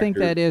lot do of you think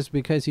actors. that is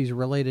because he's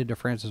related to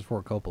Francis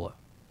Ford Coppola?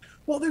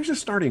 Well, there's a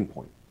starting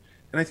point,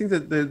 and I think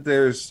that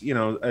there's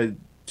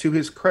to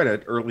his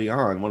credit, early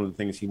on, one of the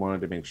things he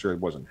wanted to make sure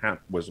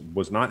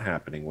was not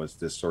happening was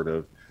this sort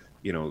of,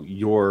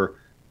 you're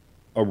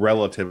a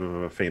relative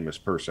of a famous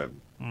person,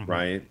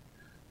 right?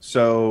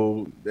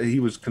 So he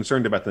was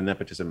concerned about the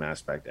nepotism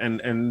aspect,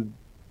 and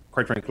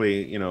quite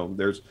frankly,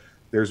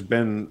 there's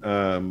been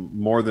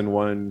more than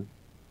one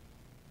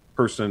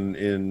person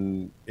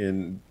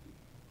in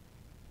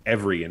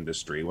every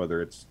industry,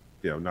 whether it's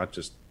not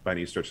just by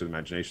any stretch of the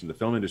imagination, the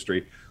film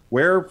industry,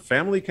 where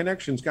family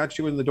connections got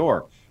you in the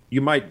door.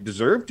 You might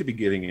deserve to be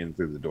getting in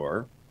through the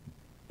door,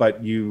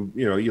 but you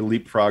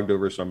leapfrogged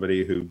over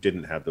somebody who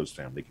didn't have those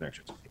family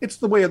connections. It's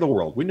the way of the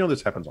world. We know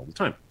this happens all the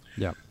time.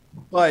 Yeah.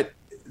 But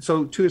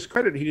so to his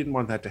credit, he didn't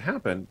want that to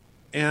happen.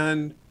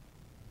 And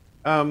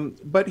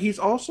but he's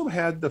also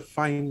had the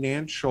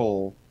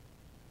financial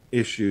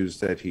issues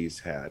that he's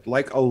had.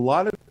 Like a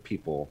lot of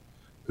people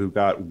who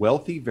got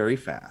wealthy very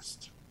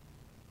fast.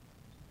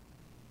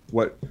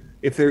 What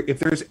if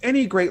there's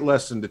any great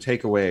lesson to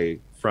take away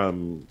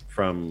from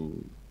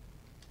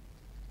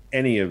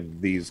any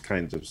of these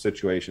kinds of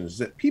situations, is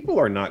that people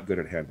are not good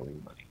at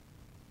handling money.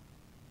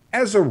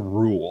 As a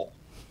rule.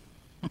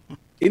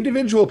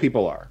 Individual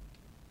people are.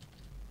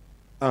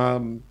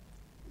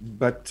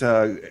 But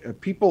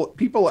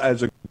people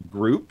as a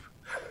group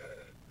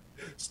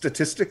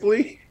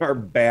statistically are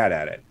bad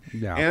at it.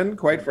 Yeah. And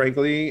quite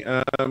frankly,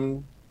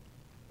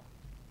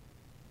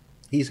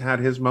 he's had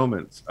his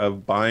moments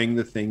of buying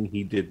the thing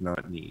he did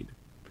not need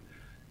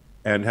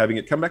and having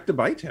it come back to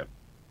bite him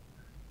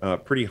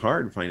pretty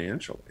hard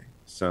financially.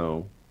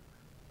 So,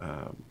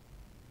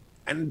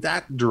 and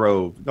that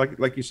drove,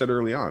 like you said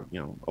early on,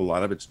 a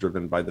lot of it's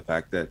driven by the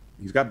fact that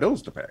he's got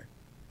bills to pay.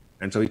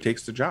 And so he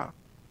takes the job.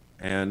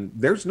 And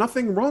there's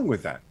nothing wrong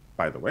with that,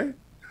 by the way.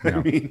 No.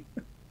 I mean,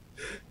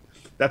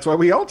 that's why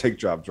we all take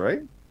jobs,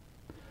 right?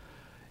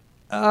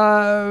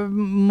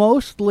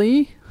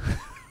 Mostly.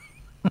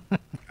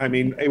 I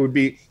mean, it would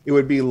be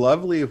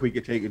lovely if we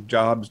could take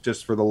jobs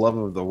just for the love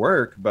of the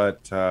work,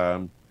 but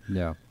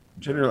yeah,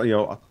 generally,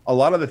 a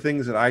lot of the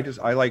things that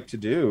I like to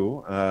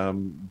do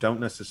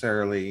don't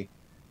necessarily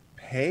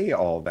pay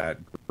all that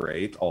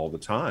great all the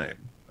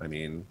time. I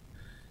mean,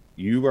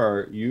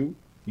 you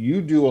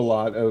do a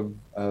lot of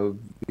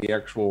the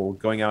actual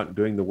going out and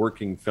doing the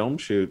working film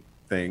shoot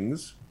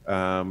things,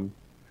 but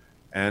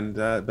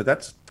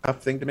that's a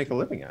tough thing to make a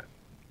living at.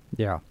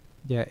 Yeah,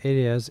 it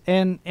is,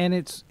 and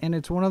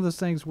it's one of those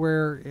things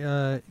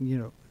where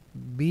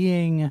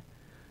being a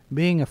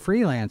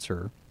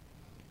freelancer,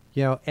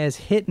 as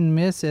hit and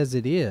miss as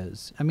it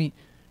is, I mean,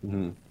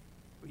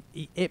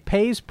 it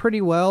pays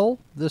pretty well.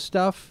 The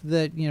stuff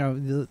that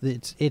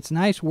it's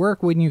nice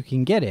work when you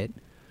can get it,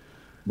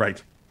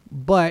 right?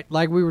 But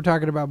like we were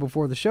talking about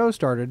before the show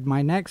started,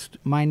 my next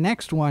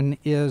one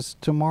is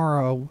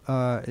tomorrow.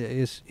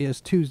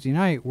 Is Tuesday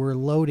night. We're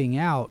loading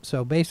out,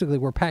 so basically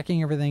we're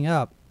packing everything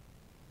up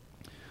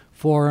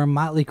for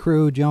Motley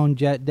Crue, Joan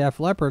Jett, Def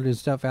Leppard, and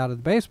stuff out at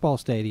the baseball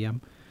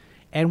stadium,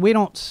 and we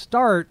don't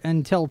start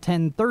until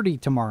 10:30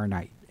 tomorrow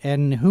night.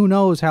 And who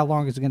knows how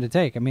long it's going to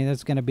take? I mean,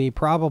 it's going to be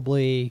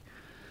probably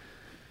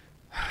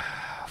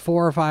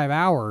 4 or 5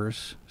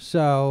 hours.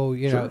 So,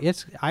 you know,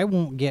 I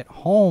won't get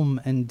home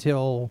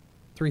until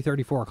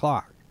 3:30, 4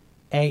 o'clock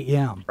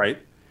a.m. Right.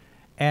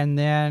 And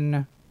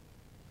then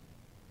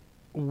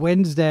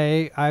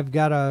Wednesday, I've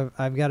got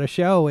a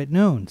show at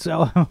noon.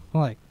 So I'm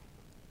like,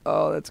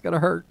 oh, that's going to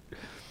hurt.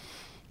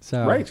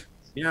 So right.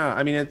 Yeah.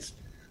 I mean,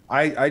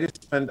 I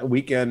just spent a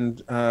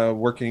weekend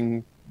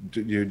working,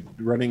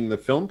 running the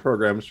film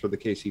programs for the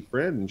KC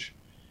Fringe.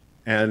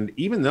 And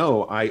even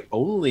though I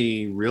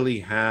only really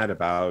had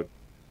about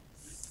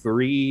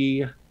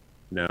 4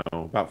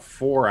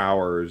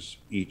 hours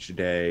each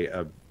day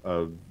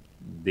of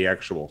the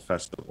actual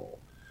festival,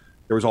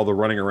 there was all the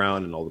running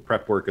around and all the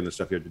prep work and the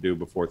stuff you had to do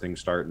before things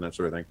start and that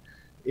sort of thing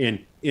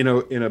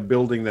in a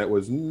building that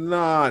was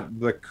not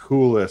the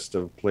coolest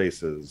of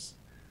places.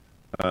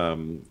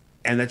 And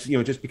that's,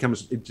 it just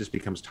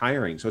becomes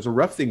tiring. So it's a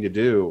rough thing to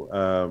do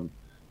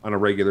on a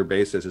regular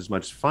basis, as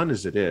much fun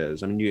as it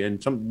is. I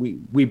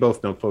mean, we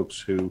both know folks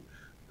who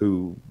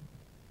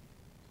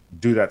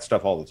do that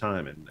stuff all the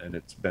time,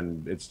 and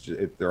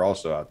they're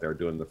also out there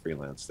doing the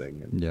freelance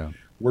thing and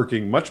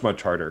working much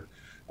harder.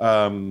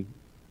 But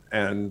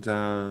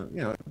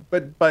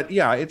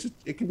yeah,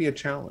 it can be a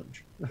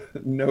challenge,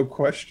 no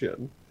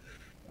question.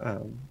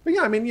 But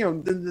yeah, I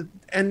mean,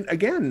 and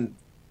again,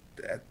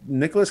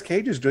 Nicolas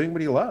Cage is doing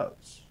what he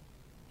loves.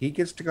 He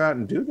gets to go out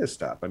and do this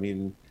stuff. I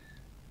mean,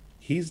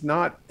 he's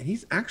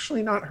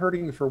actually not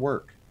hurting for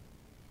work.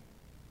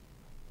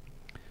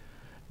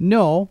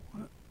 No.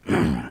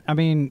 I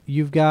mean,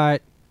 you've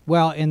got,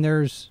 and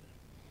there's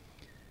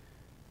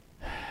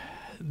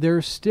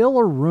still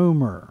a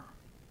rumor,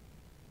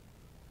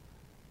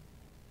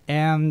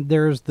 and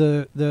there's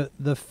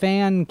the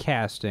fan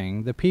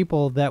casting, the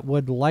people that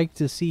would like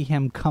to see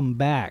him come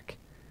back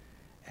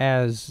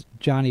as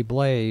Johnny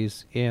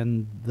Blaze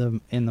in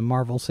the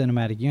Marvel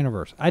Cinematic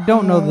Universe. I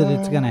don't know that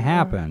it's going to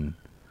happen.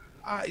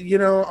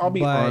 I'll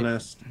be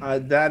honest.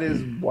 That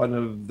is one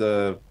of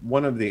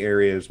the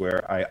areas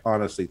where I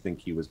honestly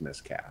think he was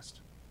miscast.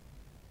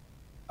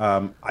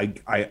 I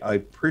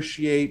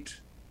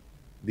appreciate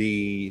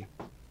the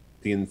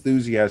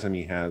enthusiasm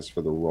he has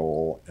for the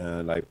role,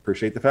 and I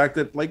appreciate the fact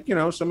that,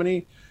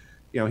 somebody,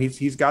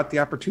 he's got the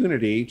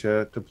opportunity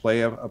to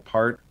play a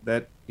part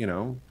that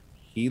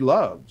he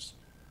loves,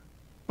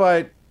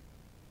 but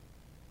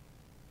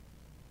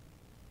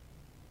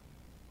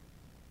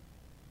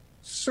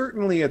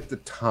certainly at the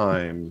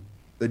time,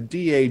 the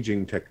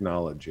de-aging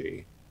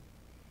technology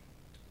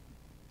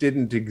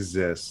didn't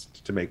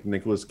exist to make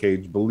Nicolas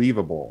Cage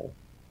believable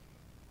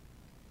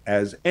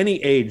as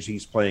any age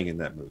he's playing in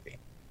that movie.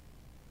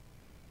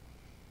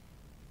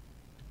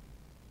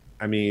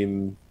 I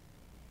mean,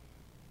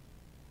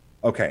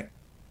 okay,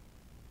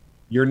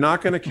 you're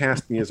not going to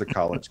cast me as a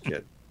college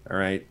kid, all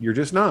right? You're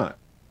just not.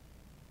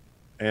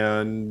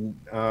 And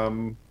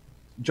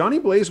Johnny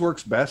Blaze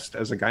works best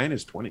as a guy in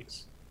his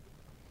 20s.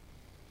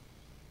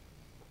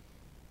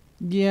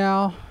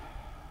 Yeah.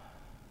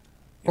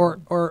 Or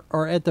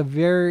at the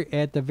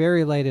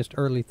very latest,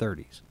 early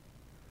 30s.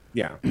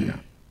 Yeah.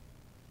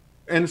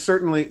 And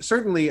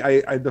certainly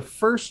I the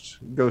first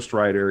Ghost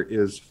Rider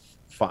is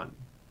fun.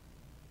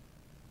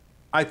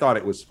 I thought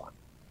it was fun.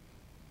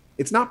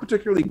 It's not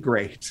particularly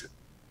great.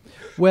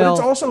 Well, but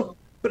it's also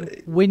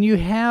when you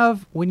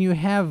have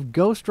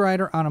Ghost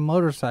Rider on a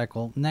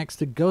motorcycle next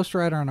to Ghost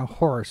Rider on a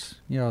horse,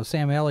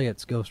 Sam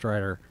Elliott's Ghost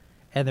Rider,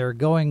 and they're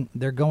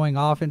going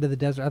off into the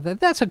desert.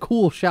 That's a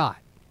cool shot.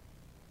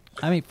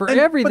 I mean,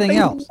 everything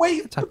else.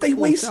 They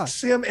waste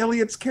Sam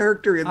Elliott's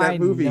character in that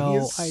movie. He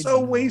is so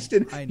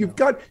wasted. You've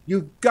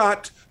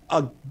got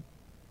a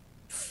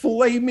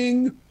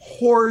flaming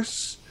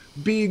horse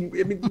being.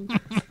 I mean,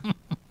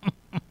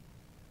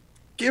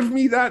 give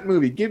me that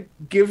movie.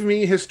 Give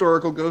me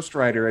historical Ghost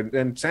Rider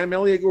and Sam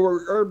Elliott,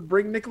 or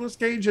bring Nicolas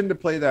Cage in to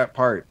play that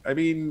part. I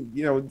mean,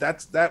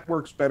 that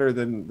works better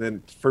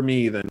than for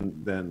me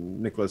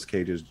than Nicolas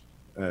Cage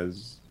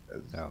as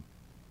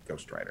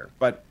Ghost Rider.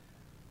 But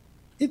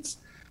it's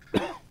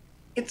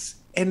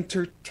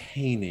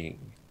entertaining,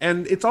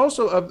 and it's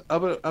also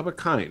of a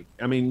kind.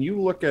 I mean, you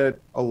look at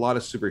a lot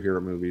of superhero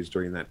movies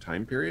during that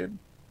time period.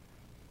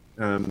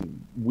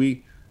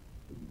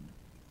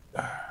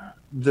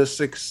 The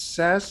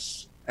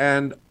success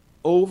and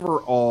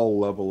overall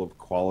level of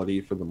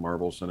quality for the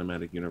Marvel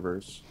Cinematic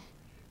Universe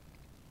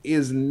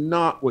is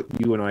not what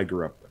you and I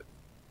grew up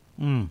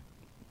with.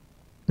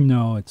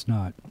 No, it's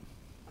not.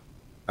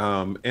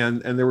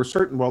 And there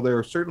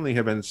certainly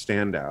have been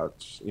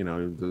standouts.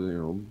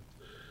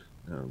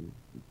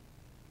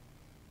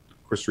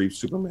 Chris Reeve's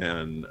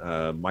Superman,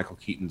 Michael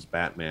Keaton's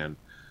Batman.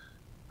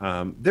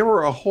 There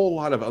were a whole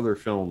lot of other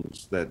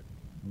films that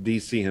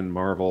DC and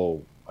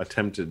Marvel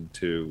attempted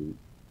to,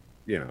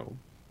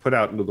 put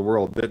out into the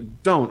world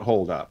that don't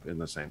hold up in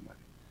the same way.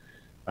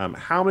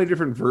 How many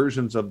different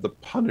versions of the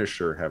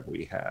Punisher have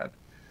we had?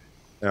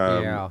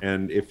 Yeah.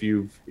 And if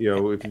you've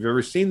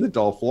ever seen the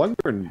Dolph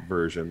Lundgren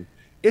version,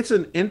 it's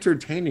an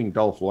entertaining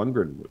Dolph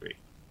Lundgren movie.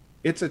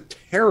 It's a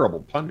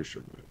terrible Punisher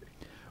movie.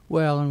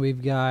 Well, and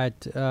we've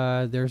got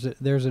there's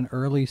an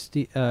early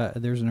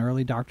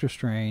Doctor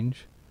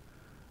Strange.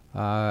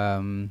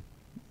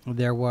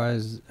 There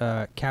was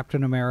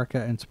Captain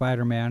America and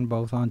Spider-Man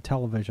both on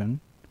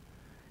television.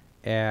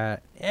 And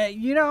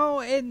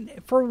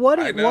for what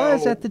it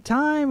was at the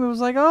time, it was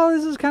like, oh,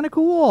 this is kind of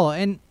cool.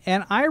 And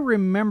I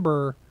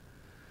remember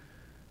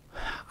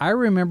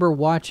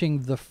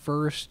watching the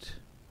first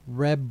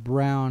Reb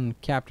Brown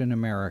Captain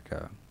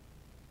America.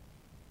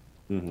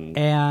 Mm-hmm.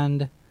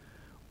 And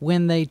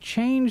when they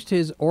changed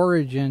his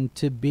origin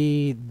to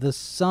be the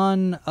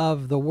son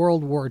of the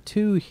World War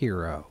II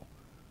hero,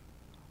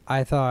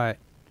 I thought,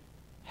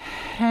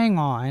 hang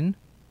on,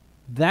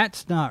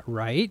 that's not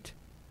right.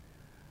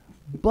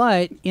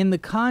 But in the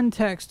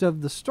context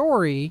of the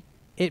story,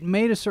 it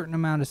made a certain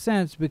amount of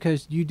sense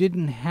because you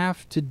didn't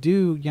have to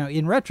do,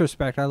 in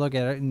retrospect, I look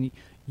at it and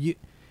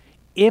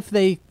if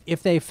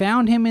they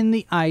found him in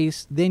the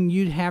ice, then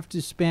you'd have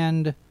to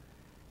spend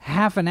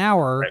half an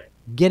hour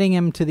getting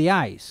him to the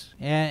ice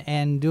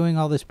and doing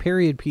all this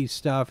period piece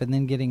stuff and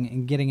then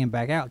getting him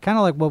back out. Kind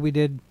of like what we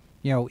did,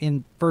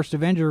 in First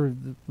Avenger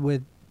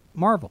with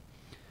Marvel.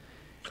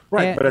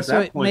 Right, but at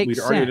that point, we'd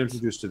already been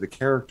introduced to the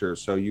character,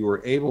 so you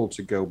were able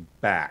to go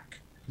back.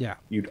 Yeah,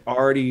 you'd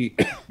already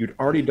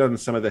done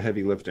some of the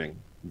heavy lifting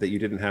that you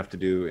didn't have to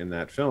do in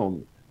that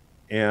film,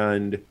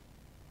 and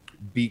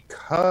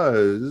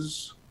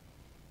because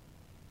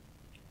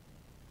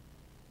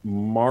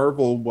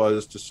Marvel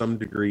was to some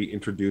degree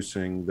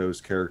introducing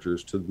those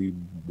characters to the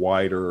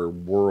wider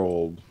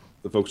world,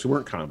 the folks who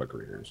weren't comic book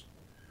readers,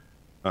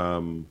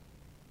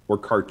 or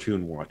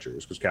cartoon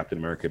watchers, because Captain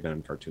America had been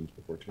in cartoons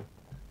before too.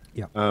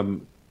 Yeah.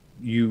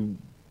 You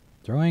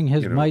throwing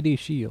his mighty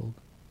shield.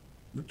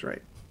 That's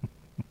right.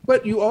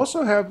 But you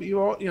also have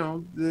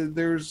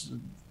there's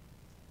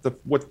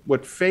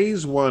what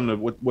phase one of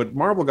what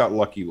Marvel got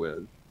lucky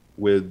with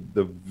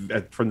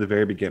from the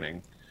very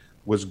beginning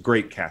was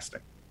great casting.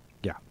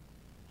 Yeah.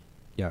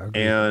 Yeah.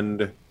 Agreed.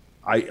 And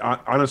I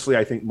honestly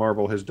I think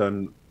Marvel has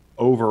done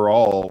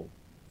overall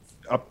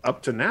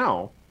up to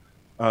now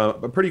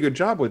a pretty good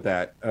job with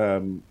that.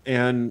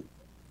 And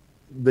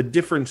the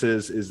difference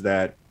is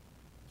that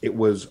it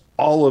was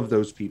all of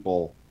those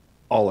people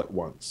all at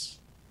once.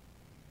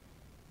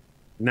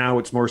 Now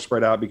it's more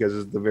spread out because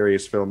of the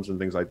various films and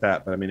things like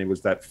that. But I mean, it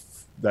was that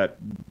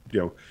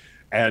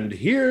and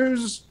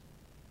here's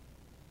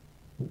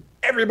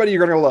everybody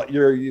you're going to love,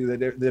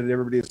 that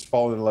everybody has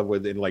fallen in love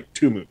with in like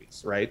 2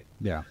 movies, right?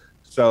 Yeah.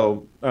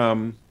 So,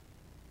 the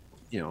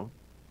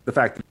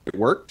fact that it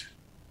worked,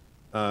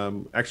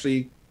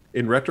 actually,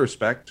 in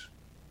retrospect,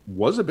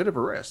 was a bit of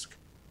a risk.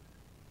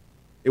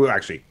 It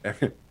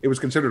was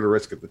considered a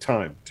risk at the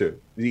time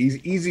too.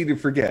 It's easy to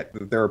forget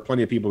that there are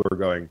plenty of people who are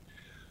going,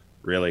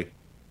 really?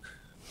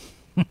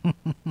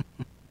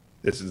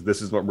 This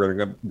is what we're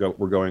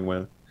going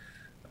with.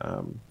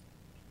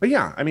 But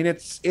yeah, I mean,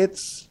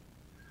 it's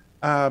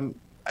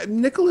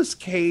Nicolas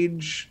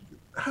Cage.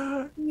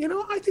 I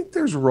think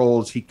there's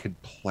roles he could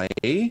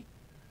play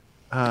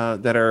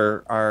that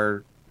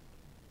are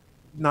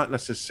not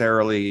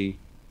necessarily,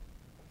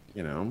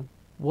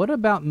 What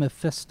about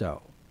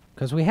Mephisto?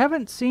 Because we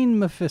haven't seen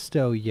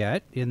Mephisto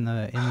yet in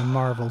the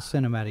Marvel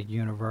Cinematic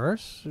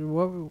Universe.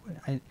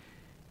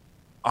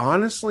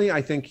 Honestly,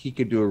 I think he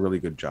could do a really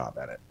good job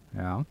at it.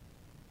 Yeah.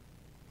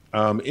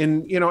 I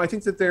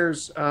think that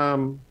there's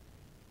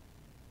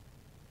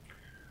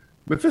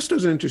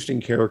Mephisto's an interesting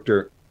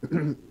character.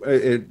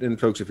 And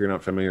folks, if you're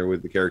not familiar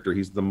with the character,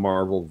 he's the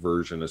Marvel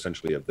version,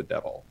 essentially, of the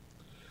devil.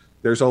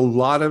 There's a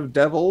lot of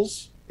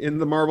devils in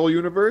the Marvel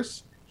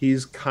universe.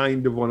 He's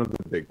kind of one of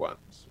the big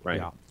ones, right?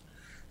 Yeah.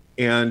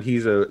 And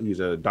he's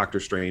a Doctor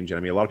Strange. And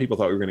I mean, a lot of people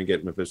thought we were going to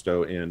get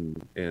Mephisto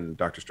in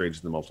Doctor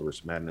Strange in the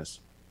Multiverse of Madness.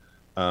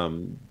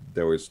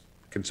 There was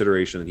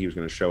consideration that he was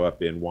going to show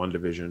up in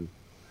WandaVision.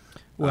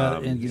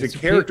 Well, and he's a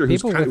character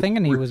who's people were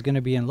thinking he was going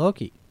to be in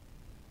Loki.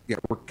 Yeah,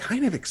 we're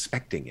kind of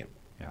expecting him.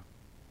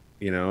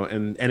 Yeah.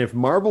 And if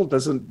Marvel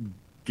doesn't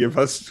give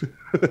us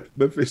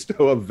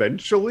Mephisto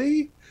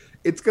eventually,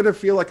 it's going to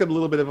feel like a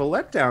little bit of a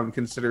letdown,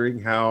 considering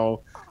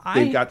how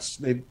they've got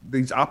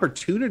these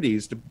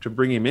opportunities to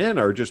bring him in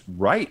are just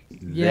right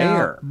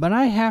there. But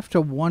I have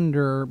to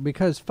wonder,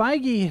 because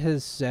Feige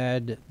has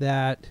said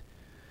that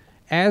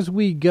as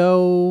we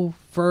go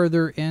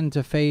further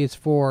into Phase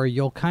 4,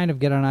 you'll kind of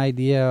get an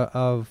idea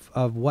of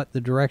what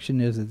the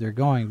direction is that they're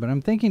going. But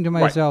I'm thinking to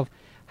myself,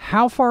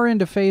 how far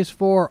into Phase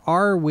 4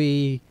 are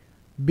we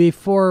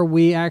before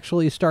we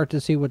actually start to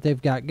see what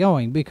they've got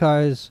going?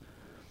 Because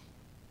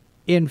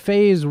in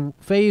phase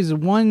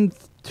 1,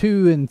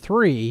 2, and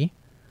 3,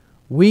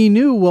 we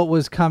knew what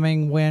was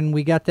coming when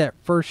we got that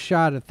first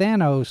shot of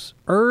Thanos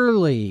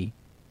early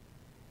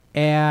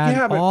And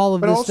Yeah, all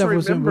of but this also stuff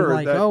was remember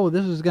like, that-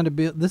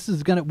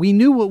 oh, we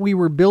knew what we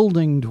were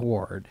building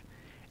toward.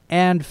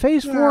 And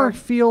Phase 4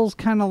 feels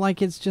kind of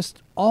like it's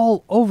just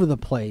all over the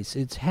place.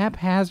 It's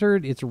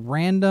haphazard, it's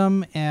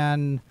random,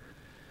 and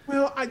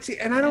Well, I see,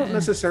 and I don't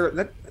necessarily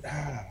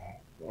that.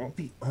 I'll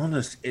be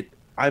honest.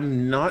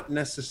 I'm not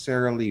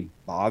necessarily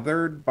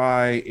bothered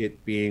by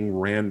it being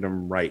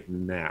random right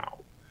now.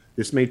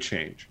 This may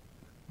change,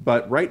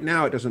 but right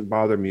now it doesn't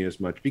bother me as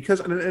much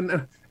because,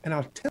 and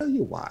I'll tell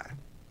you why.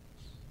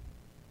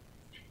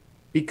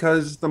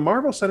 Because the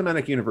Marvel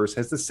Cinematic Universe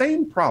has the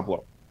same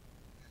problem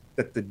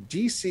that the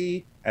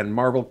DC and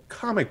Marvel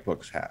comic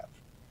books have,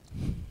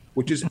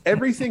 which is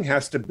everything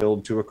has to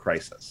build to a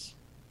crisis.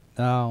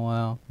 oh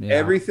well, yeah.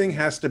 Everything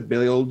has to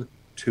build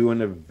to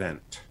an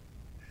event.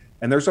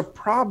 And there's a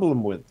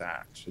problem with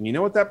that. And you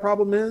know what that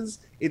problem is?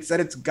 It's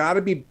that it's got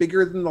to be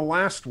bigger than the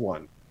last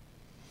one.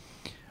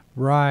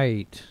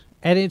 Right.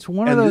 And it's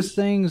one of And those this-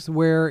 things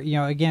where,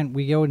 again,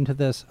 we go into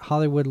this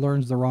Hollywood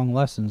learns the wrong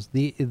lessons.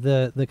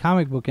 The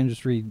comic book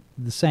industry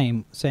the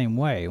same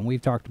way, and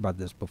we've talked about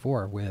this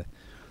before with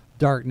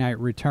Dark Knight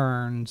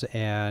Returns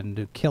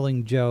and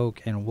Killing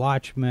Joke and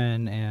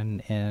Watchmen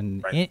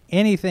and Right.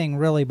 anything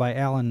really by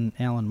Alan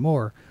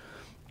Moore.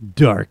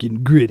 Dark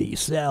and gritty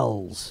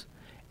sells.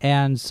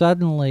 And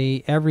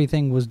suddenly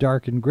everything was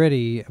dark and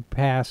gritty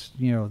past,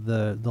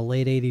 the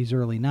late 80s,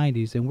 early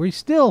 90s, and we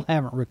still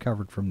haven't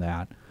recovered from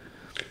that.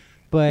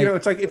 But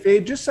It's like if they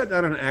had just sat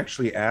down and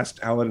actually asked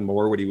Alan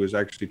Moore what he was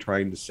actually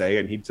trying to say,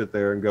 and he'd sit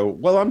there and go,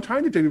 well, I'm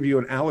trying to give you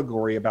an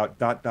allegory about ...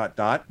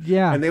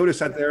 Yeah. And they would have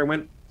sat there and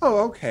went, oh,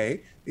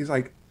 okay. He's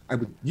like, I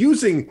was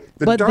using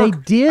the But dark. they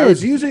did. I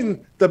was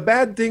using the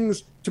bad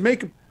things to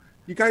make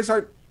you guys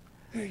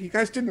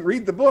didn't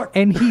read the book.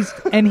 and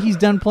he's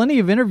done plenty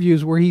of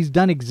interviews where he's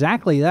done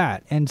exactly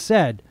that and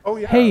said, Oh,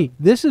 yeah. "Hey,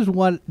 this is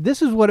what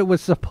it was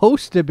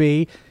supposed to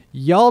be.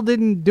 Y'all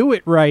didn't do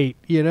it right."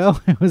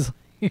 It was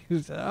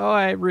oh,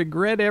 I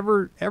regret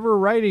ever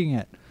writing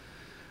it.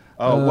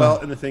 Oh, well,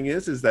 and the thing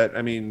is that,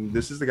 I mean,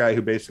 this is the guy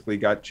who basically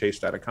got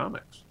chased out of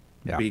comics.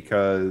 Yeah.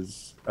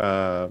 Because,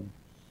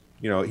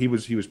 he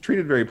was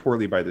treated very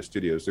poorly by the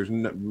studios. There's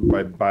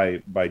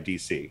by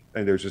DC.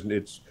 And there's just,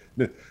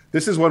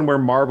 this is one where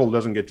Marvel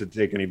doesn't get to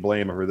take any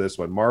blame for this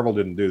one. Marvel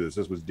didn't do this.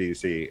 This was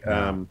DC.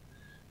 Yeah.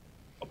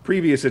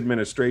 Previous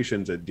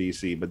administrations at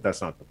DC, but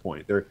that's not the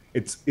point.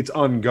 It's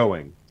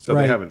ongoing. So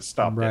Right. they haven't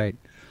stopped Right.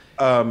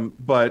 it.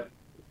 But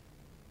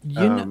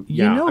I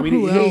mean,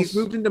 who else? he's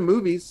moved into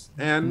movies,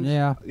 and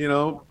Yeah.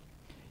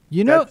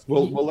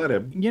 we'll let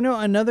him.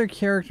 Another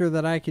character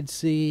that I could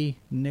see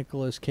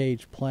Nicolas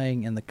Cage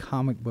playing in the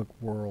comic book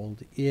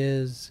world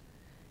is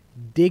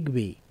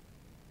Digby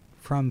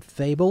from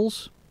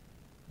Fables.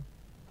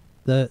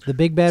 The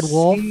big bad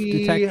wolf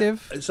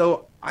detective.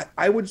 So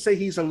I would say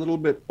he's a little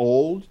bit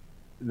old.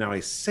 Now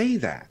I say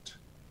that,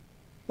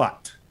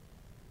 but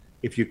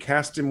if you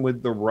cast him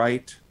with the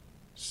right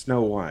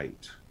Snow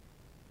White,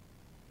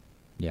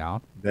 Yeah.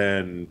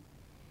 then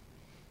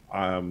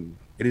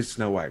it is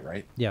Snow White,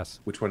 right?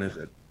 Yes. Which one is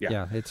it?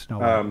 Yeah, it's Snow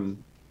White.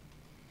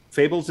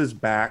 Fables is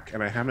back,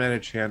 and I haven't had a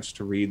chance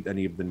to read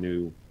any of the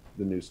new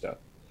stuff.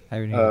 I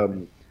haven't either.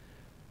 Um,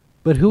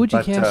 But who would you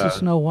but, cast as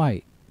Snow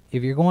White?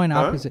 If you're going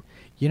opposite,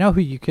 you know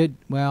who you could.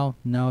 Well,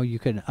 no, you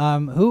couldn't.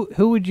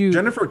 Who would you?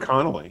 Jennifer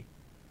Connelly.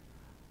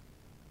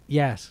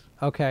 Yes.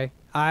 Okay.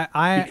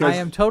 I Because-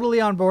 am totally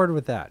on board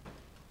with that.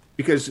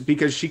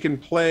 because she can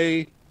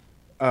play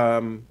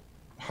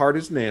hard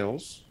as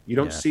nails. You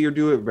don't Yeah. see her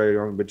do it very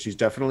often, but she's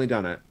definitely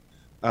done it.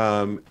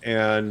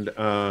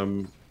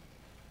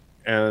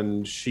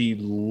 And she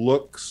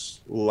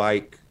looks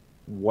like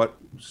what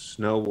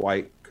Snow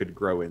White could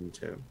grow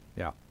into.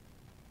 Yeah.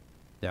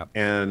 Yeah.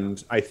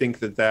 And I think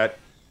that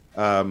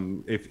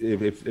if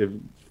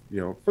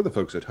for the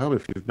folks at home,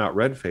 if you've not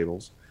read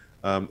Fables,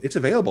 it's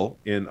available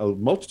in a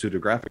multitude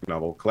of graphic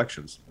novel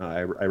collections.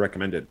 I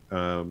recommend it.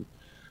 I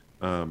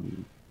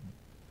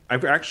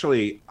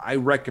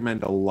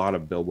recommend a lot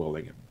of Bill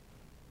Willingham.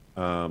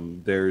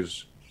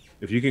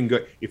 If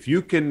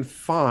you can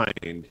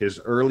find his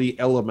early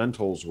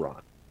Elementals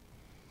run.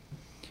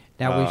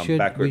 Now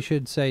we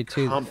should say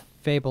too, Com- that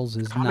Fables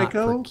is not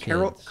for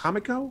kids.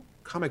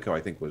 Comico, I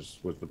think was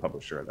the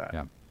publisher of that.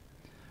 Yeah.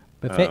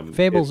 But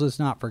Fables is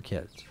not for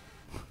kids.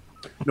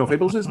 No,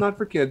 Fables is not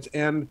for kids,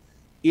 and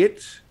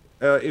if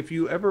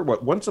you ever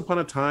Once Upon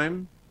a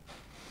Time,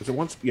 was it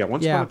Once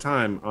Upon a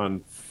Time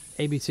on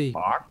ABC.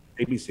 Fox?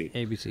 ABC.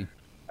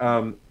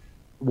 ABC.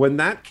 When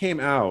that came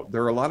out,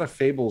 there were a lot of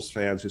Fables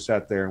fans who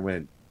sat there and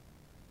went,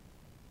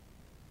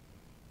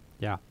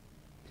 Yeah.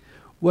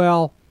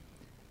 Well,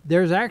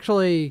 there's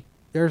actually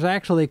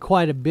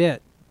quite a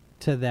bit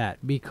to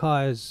that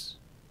because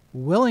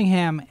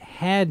Willingham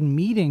had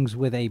meetings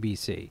with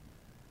ABC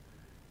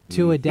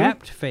to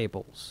adapt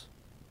Fables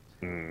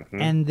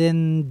and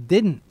then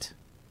didn't.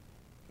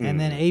 And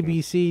then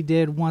ABC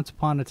did Once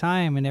Upon a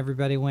Time and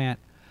everybody went,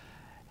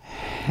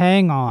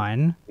 hang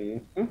on.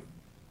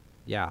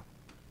 Yeah.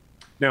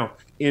 Now,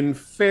 in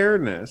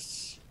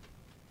fairness,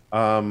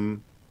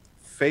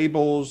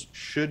 Fables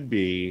should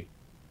be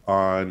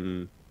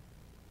on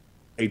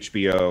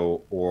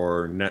HBO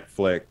or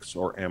Netflix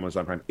or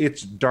Amazon Prime.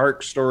 It's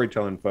dark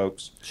storytelling,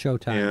 folks.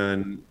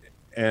 Showtime.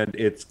 And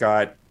it's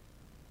got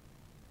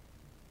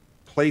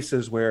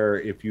places where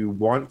if you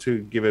want to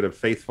give it a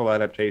faithful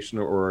adaptation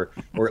or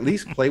at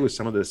least play with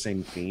some of the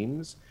same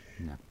themes,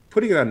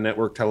 putting it on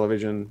network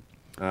television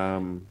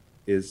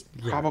is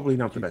probably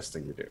not the best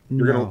thing to do.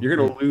 You're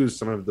gonna lose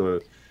some of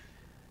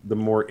the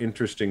more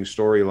interesting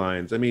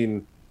storylines. I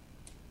mean,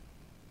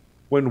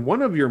 when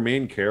one of your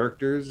main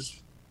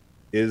characters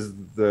is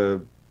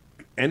the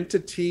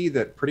entity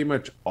that pretty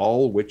much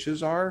all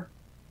witches are,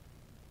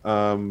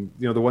 the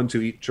ones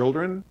who eat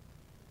children,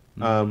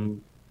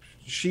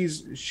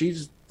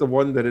 she's the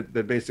one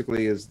that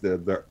basically is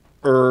the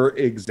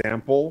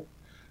example,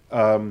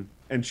 and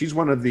she's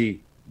one of the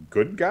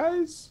good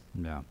guys.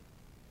 Yeah.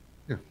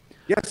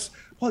 Yes.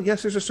 Well,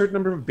 yes, there's a certain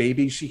number of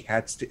babies she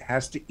has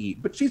to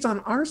eat, but she's on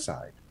our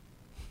side.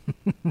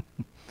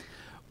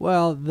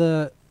 Well,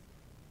 the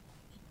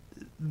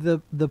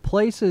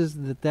places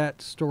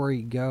that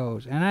story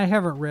goes, and I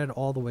haven't read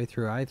all the way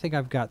through. I think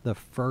I've got the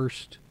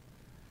first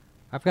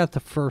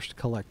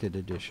collected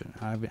edition.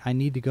 I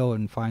need to go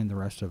and find the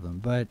rest of them.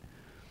 But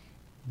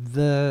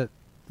the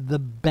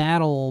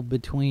battle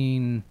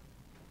between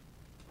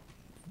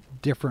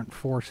different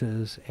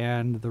forces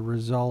and the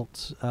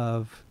results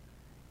of,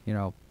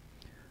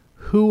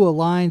 who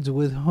aligns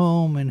with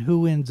whom and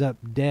who ends up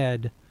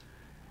dead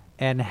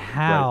and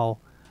how.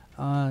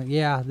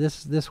 Right.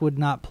 This would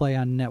not play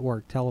on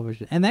network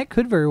television. And that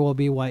could very well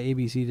be why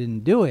ABC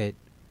didn't do it.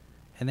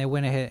 And they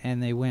went ahead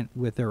and they went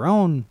with their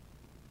own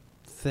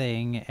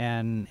thing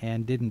and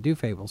didn't do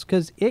Fables,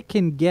 because it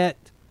can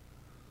get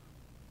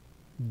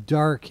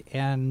dark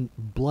and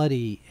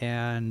bloody,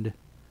 and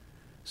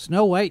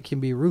Snow White can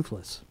be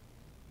ruthless.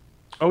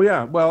 Oh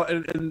yeah, well,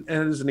 and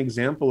as an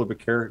example of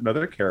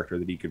another character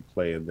that he could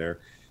play in there,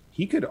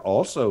 he could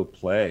also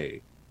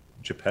play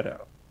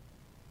Geppetto,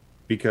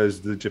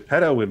 because the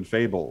Geppetto in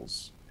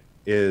Fables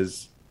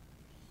is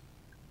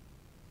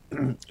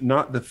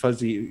not the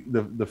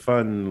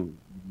fun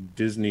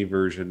Disney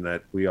version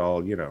that we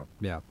all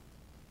Yeah.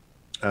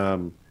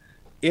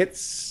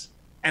 It's,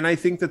 and I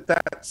think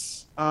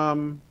that's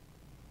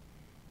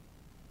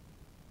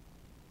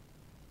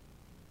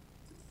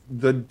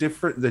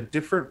the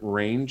different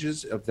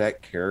ranges of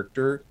that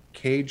character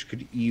Cage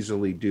could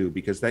easily do,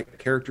 because that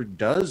character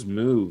does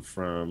move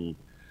from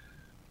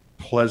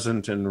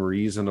pleasant and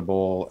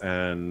reasonable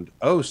and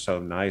oh so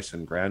nice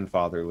and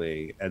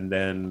grandfatherly, and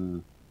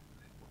then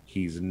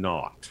he's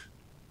not.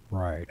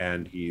 Right.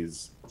 And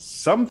he's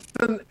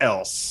something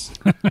else.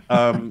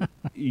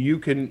 You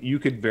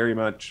could very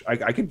much,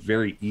 I could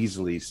very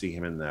easily see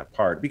him in that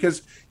part,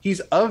 because he's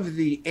of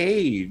the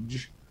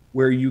age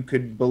where you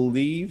could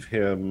believe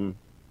him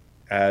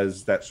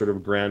as that sort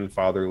of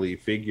grandfatherly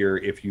figure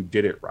if you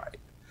did it right.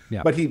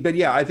 Yeah. But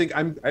yeah, I think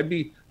I'd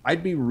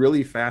be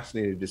really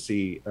fascinated to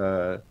see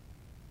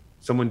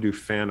someone do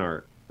fan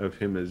art of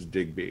him as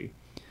Digby,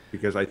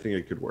 because I think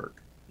it could work.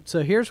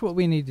 So here's what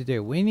we need to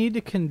do. We need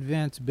to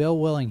convince Bill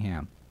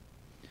Willingham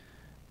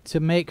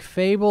to make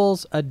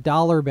Fables a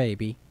dollar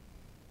baby,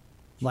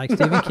 like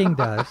Stephen King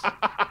does.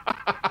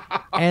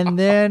 And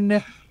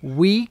then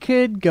we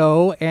could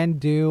go and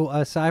do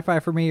a Sci-Fi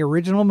for Me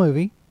original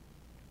movie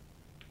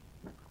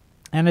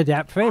and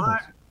adapt Fables.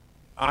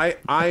 I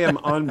am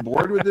on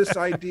board with this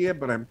idea,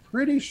 but I'm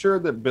pretty sure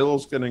that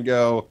Bill's going to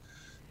go,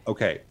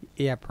 okay.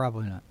 Yeah,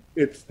 probably not.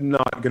 It's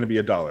not going to be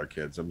 $1,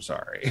 kids. I'm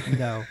sorry.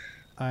 No.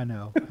 I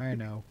know.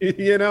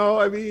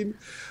 I mean,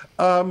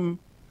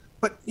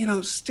 but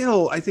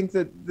still, I think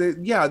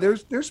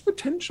that there's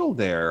potential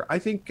there. I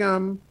think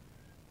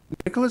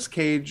Nicolas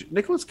Cage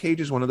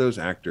is one of those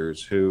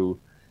actors who,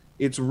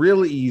 it's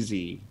real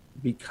easy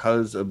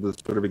because of the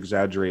sort of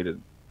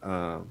exaggerated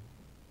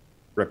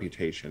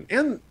reputation,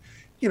 and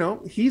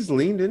he's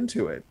leaned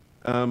into it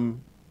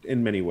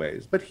in many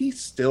ways, but he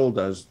still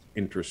does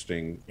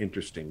interesting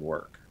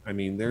work. I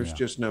mean, there's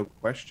just no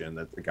question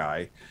that the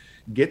guy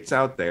gets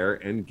out there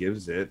and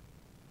gives it,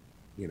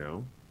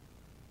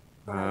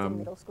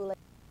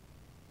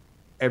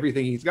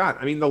 everything he's got.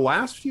 I mean, the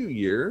last few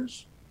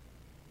years,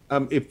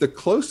 if the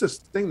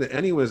closest thing that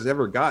anyone's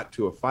ever got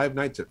to a Five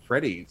Nights at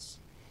Freddy's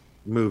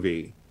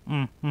movie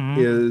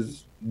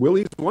is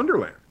Willy's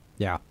Wonderland.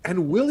 Yeah.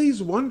 And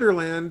Willy's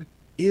Wonderland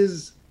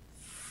is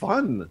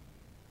fun.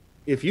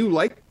 If you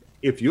like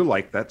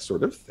that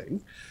sort of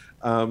thing.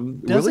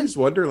 Willy's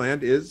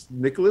Wonderland is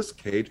Nicolas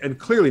Cage, and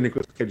clearly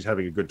Nicolas Cage is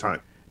having a good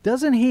time.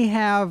 Doesn't he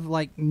have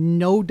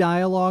no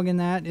dialogue in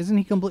that? Isn't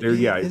he completely?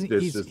 Yeah,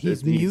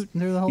 he's mute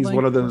through the whole thing. He's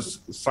one of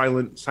those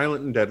silent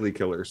and deadly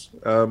killers.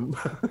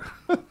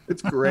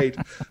 It's great,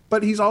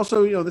 but he's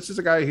also this is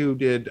a guy who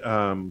did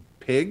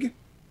Pig,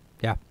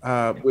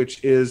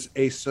 which is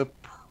a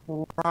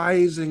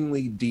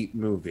surprisingly deep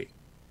movie.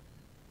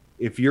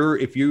 If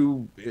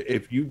you've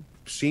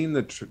seen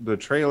the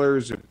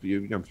trailers, if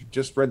you've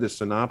just read the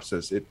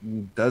synopsis, it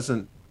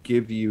doesn't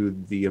give you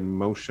the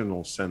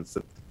emotional sense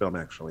that the film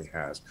actually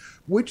has,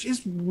 which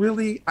is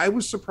really, I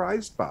was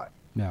surprised by.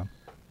 Yeah.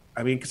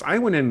 I mean, because I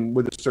went in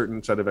with a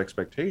certain set of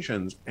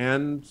expectations,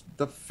 and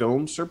the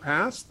film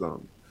surpassed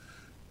them.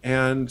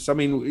 And so, I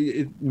mean,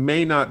 it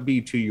may not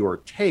be to your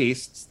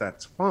tastes,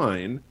 that's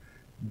fine,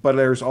 but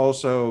there's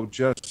also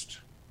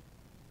just,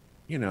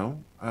 you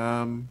know,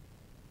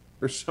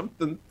 there's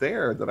something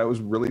there that I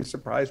was really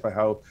surprised by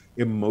how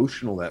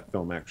emotional that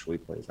film actually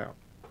plays out.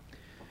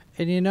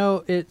 And you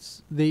know,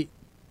 it's the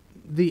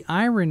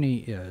irony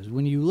is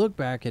when you look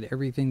back at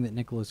everything that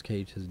Nicolas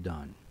Cage has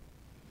done,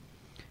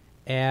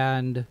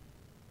 and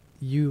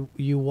you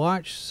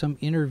watch some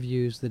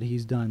interviews that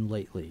he's done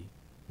lately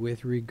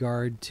with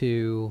regard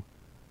to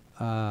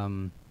the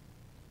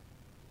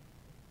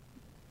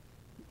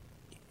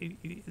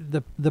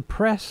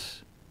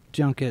press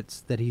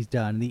junkets that he's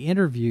done, the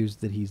interviews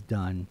that he's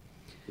done,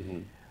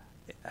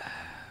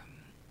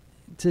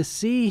 to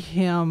see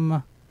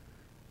him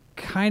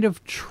kind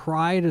of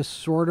try to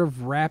sort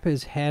of wrap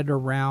his head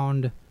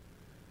around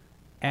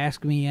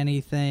Ask Me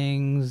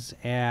Anythings,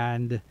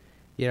 and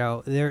you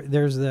know,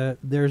 there's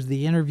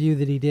the interview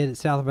that he did at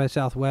South by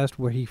Southwest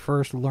where he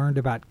first learned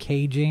about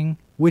caging,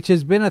 which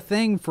has been a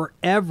thing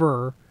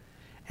forever,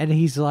 and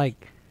he's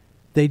like,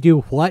 they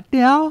do what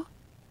now?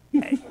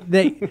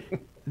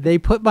 they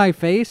put my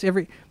face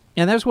every,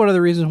 and that's one of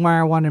the reasons why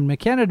I wanted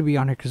McKenna to be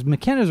on here, because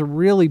McKenna's a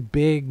really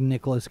big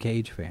Nicolas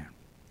Cage fan.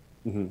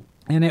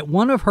 And at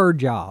one of her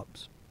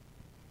jobs,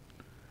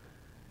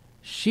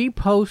 she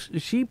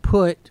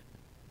put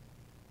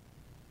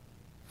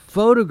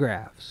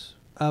photographs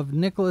of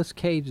Nicolas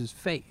Cage's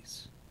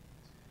face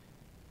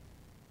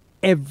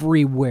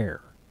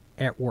everywhere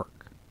at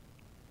work.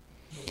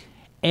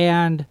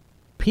 And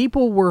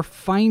people were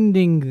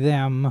finding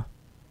them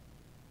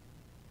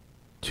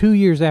 2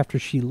 years after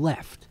she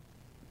left.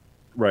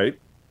 Right.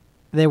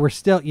 They were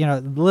still, you know,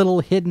 little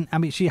hidden. I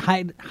mean, she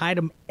hide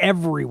them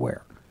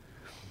everywhere.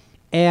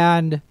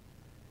 And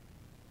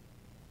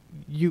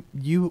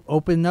you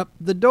open up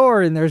the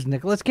door and there's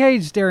Nicolas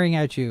Cage staring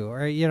at you,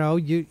 or you know,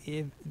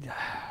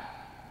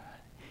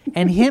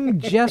 and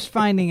him just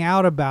finding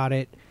out about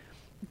it.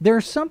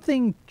 There's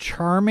something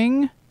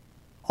charming,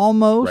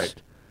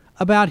 almost,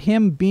 about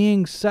him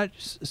being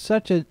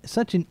such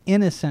an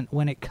innocent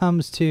when it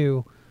comes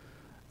to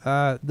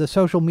the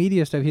social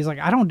media stuff. He's like,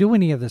 I don't do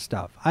any of this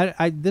stuff.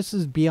 I this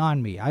is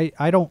beyond me.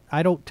 I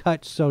don't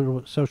touch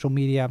social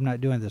media. I'm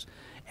not doing this.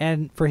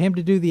 And for him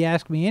to do the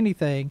Ask Me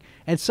Anything,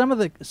 and some of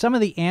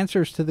the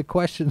answers to the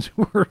questions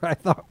I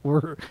thought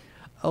were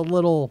a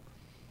little,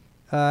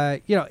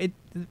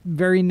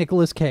 very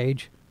Nicolas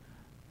Cage.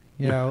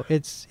 You know,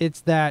 it's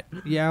that,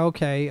 yeah,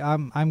 okay,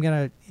 I'm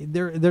gonna,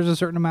 there's a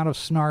certain amount of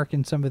snark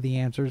in some of the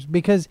answers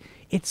because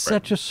it's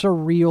such a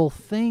surreal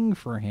thing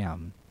for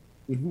him.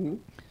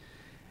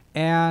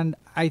 And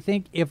I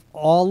think if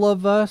all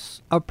of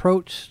us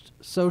approached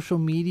social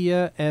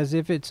media as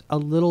if it's a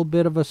little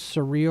bit of a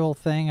surreal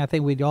thing, I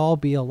think we'd all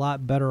be a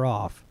lot better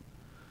off.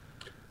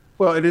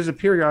 Well, it is a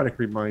periodic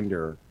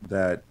reminder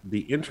that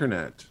the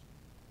internet,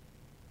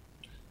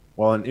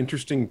 while an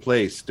interesting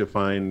place to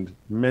find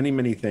many,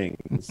 many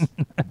things,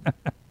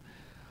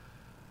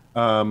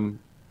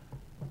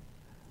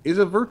 is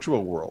a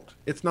virtual world.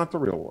 It's not the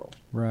real world.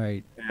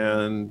 Right.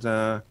 And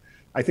I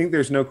think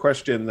there's no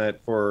question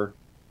that for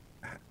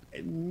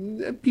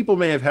people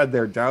may have had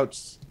their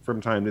doubts from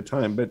time to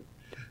time, but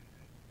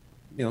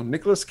you know,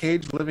 Nicolas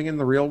Cage living in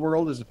the real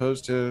world as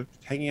opposed to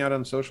hanging out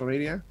on social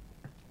media.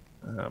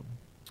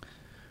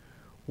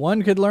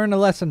 One could learn a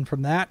lesson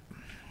from that.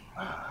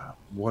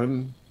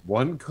 One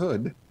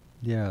could.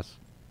 Yes.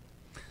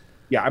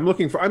 Yeah, I'm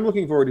looking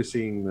forward to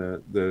seeing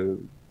the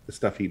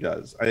stuff he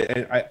does.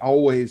 I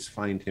always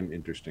find him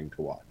interesting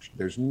to watch.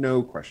 There's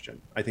no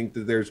question. I think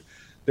that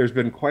there's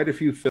been quite a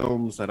few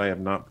films that I have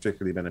not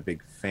particularly been a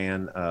big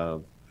fan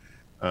of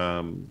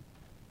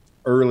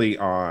early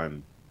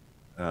on.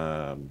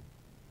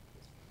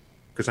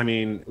 Because I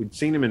mean, we'd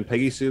seen him in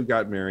Peggy Sue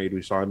Got Married.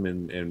 We saw him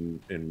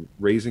in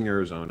Raising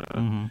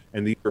Arizona,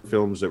 and these are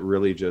films that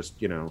really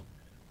just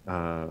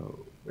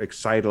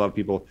excite a lot of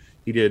people.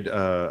 He did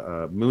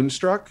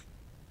Moonstruck,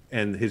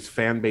 and his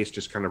fan base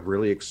just kind of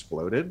really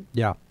exploded.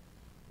 Yeah, it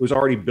was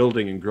already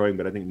building and growing,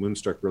 but I think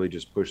Moonstruck really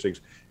just pushed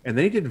things. And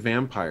then he did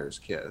Vampire's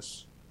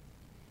Kiss,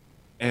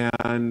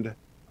 and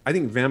I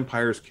think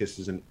Vampire's Kiss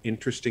is an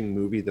interesting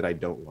movie that I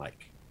don't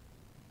like.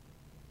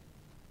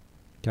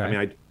 Okay. I mean,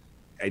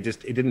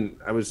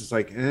 I was just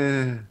like,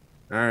 all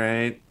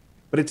right.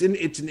 But it's an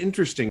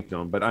interesting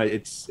film, but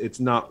it's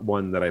not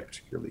one that I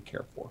particularly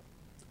care for.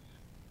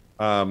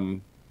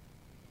 And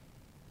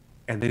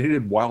they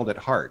did Wild at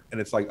Heart, and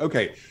it's like,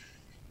 okay,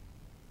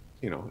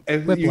 you know,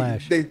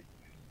 Whiplash.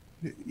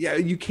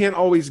 You can't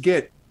always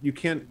get,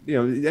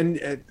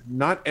 and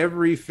not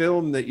every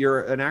film that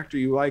you're an actor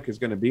you like is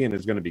going to be in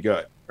is going to be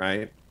good,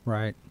 right?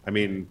 Right. I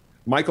mean,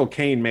 Michael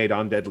Caine made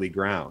On Deadly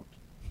Ground,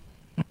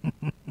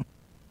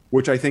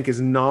 which I think is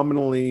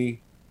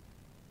nominally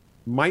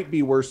might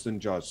be worse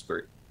than Jaws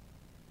 3.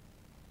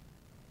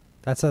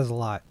 That says a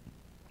lot.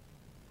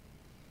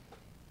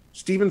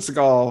 Steven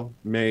Seagal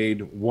made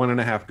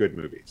 1.5 good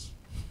movies.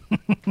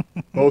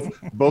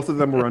 Both of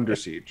them were Under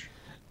Siege.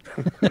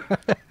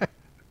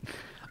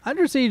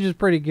 Under Siege is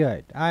pretty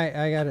good.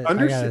 I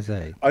gotta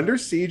say. Under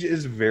Siege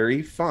is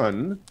very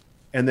fun,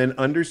 and then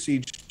Under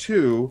Siege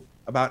 2,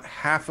 about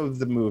half of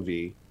the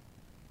movie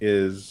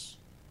is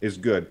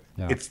good.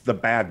 Yeah. It's the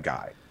bad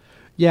guy.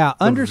 Yeah,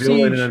 The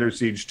villain in Under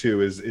Siege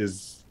 2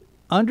 is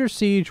Under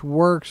Siege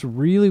works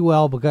really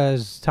well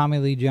because Tommy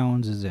Lee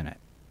Jones is in it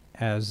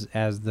as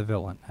the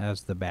villain,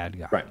 as the bad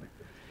guy. right.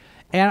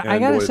 And I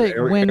gotta say,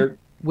 Eric-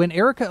 when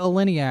Erica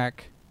Eleniak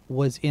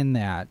was in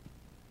that,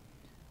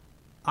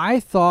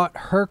 I thought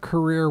her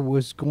career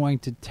was going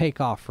to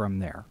take off from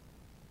there.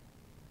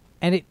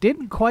 And it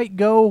didn't quite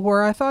go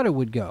where I thought it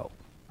would go,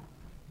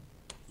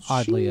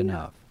 oddly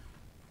enough.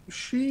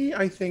 She,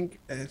 I think,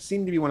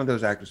 seemed to be one of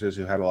those actresses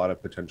who had a lot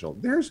of potential.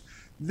 There's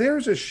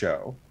a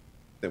show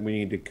that we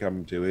need to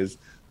come to, is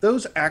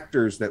those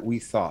actors that we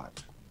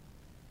thought,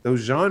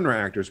 those genre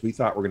actors we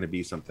thought were going to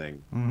be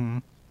something, Mm-hmm.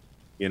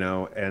 you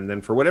know, and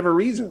then for whatever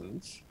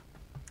reasons,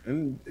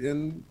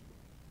 and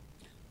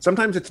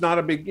sometimes it's not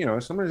a big, you know,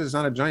 sometimes it's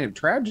not a giant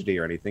tragedy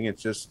or anything.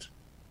 It's just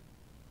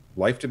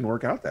life didn't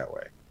work out that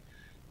way.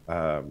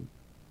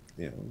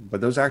 You know, but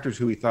those actors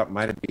who we thought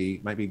might be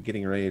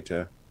getting ready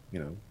to, you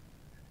know,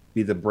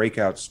 be the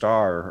breakout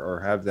star or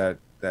have that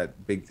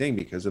big thing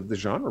because of the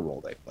genre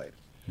role they played.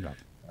 Yeah.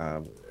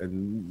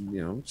 And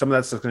you know, some of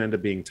that's going to end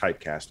up being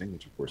typecasting,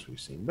 which of course we've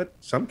seen, but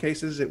some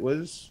cases it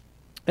was.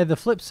 And the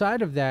flip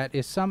side of that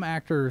is some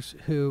actors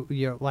who,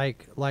 you know,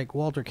 like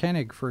Walter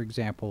Koenig, for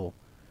example,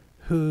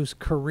 whose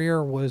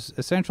career was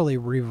essentially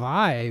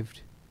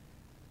revived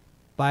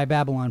by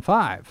Babylon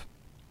 5.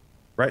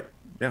 Right.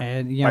 Yeah.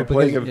 And, you know, by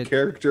playing because a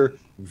character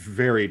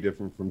very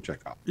different from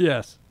Chekhov.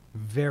 Yes.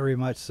 Very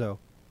much so.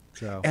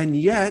 So. And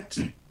yet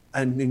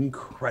an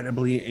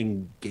incredibly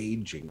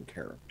engaging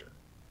character.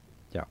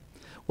 Yeah.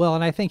 Well,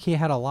 and I think he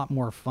had a lot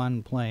more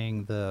fun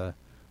playing the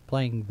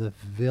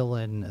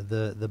villain,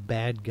 the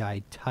bad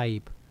guy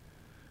type,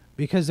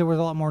 because there was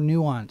a lot more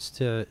nuance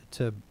to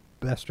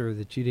Bester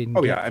that you didn't.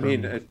 Oh get yeah, I from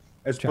mean,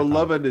 as Chekhov.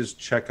 beloved as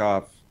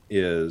Chekhov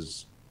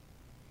is,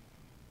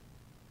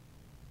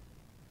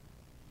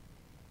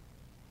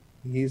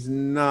 he's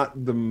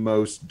not the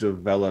most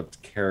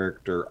developed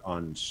character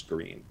on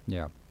screen.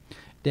 Yeah.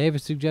 Dave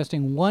is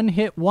suggesting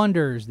one-hit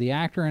wonders, the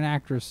actor and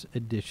actress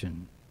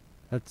edition.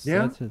 And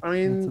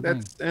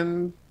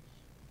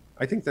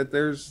I think that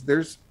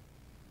there's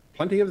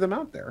plenty of them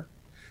out there,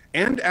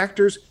 and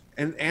actors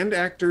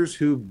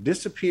who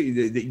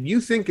disappeared that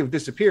you think have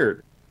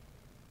disappeared.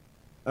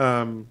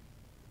 I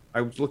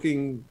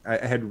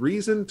had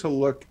reason to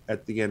look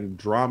at the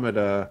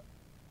Andromeda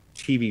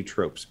TV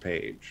tropes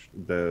page,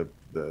 the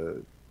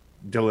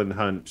Dylan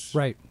Hunt,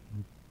 Right.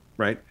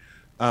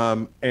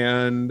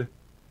 and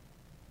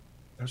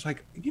I was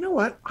like, you know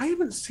what? I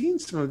haven't seen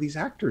some of these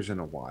actors in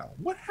a while.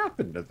 What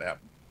happened to them?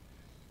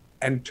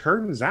 And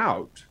turns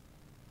out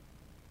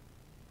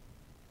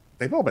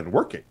they've all been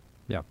working.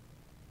 Yeah.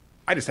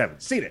 I just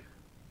haven't seen it.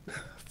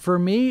 For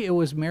me, it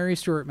was Mary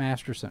Stuart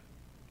Masterson.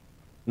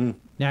 Mm.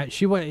 Now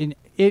she was.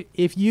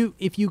 If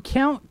you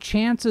count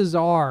Chances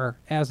Are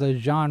as a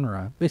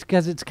genre,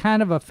 because it's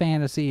kind of a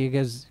fantasy,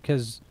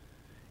 because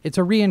it's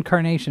a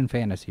reincarnation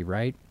fantasy,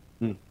 right?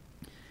 Mm.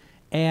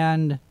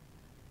 And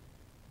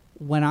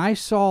when I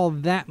saw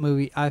that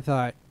movie, I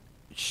thought,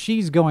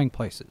 she's going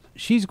places.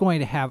 She's going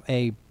to have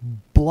a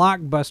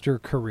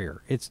blockbuster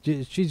career.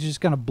 She's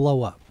just going to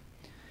blow up.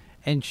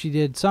 And she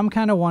did Some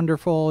Kind of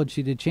Wonderful, and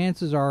she did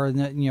Chances Are, and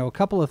then, you know, a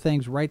couple of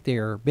things right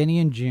there, Benny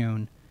and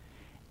June.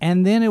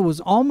 And then it was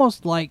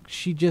almost like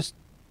she just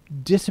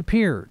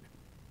disappeared.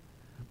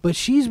 But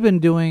she's been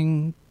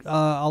doing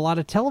a lot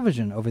of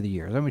television over the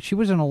years. I mean, she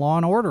was in a Law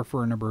and Order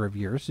for a number of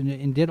years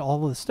and did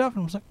all of this stuff.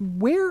 And I was like,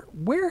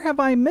 where have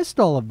I missed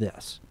all of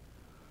this?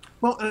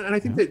 Well, and I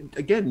think that,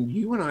 again,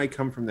 you and I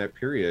come from that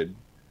period,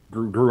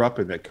 grew up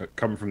in that,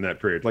 come from that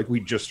period, like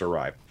we just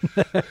arrived.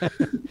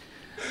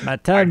 My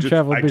time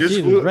travel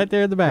machine is right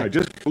there in the back. I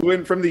just flew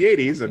in from the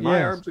 80s, and my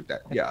Yes. arms are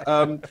dead.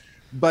 Yeah.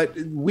 But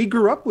we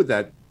grew up with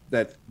that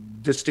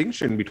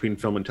distinction between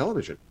film and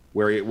television,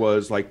 where it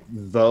was like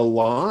the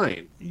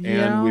line.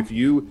 Yeah. And if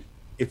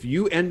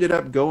you ended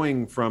up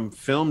going from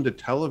film to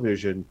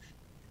television,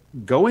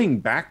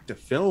 going back to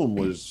film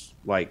was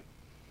like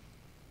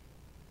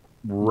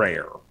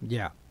rare.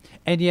 Yeah.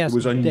 And yes, It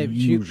was Dave,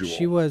 unusual.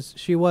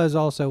 she was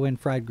also in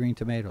Fried Green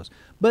Tomatoes.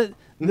 But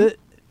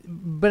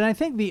but I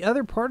think the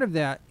other part of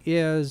that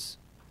is,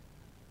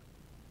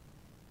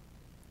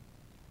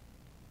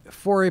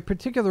 for a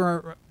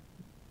particular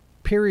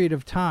period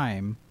of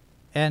time,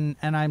 and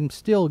I'm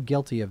still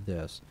guilty of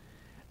this,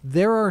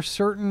 there are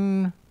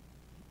certain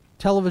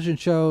television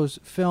shows,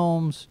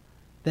 films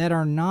that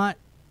are not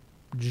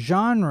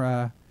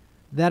genre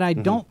that I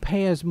don't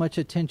pay as much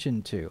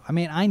attention to. I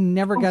mean, I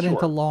never got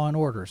into Law and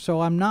Order,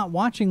 so I'm not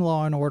watching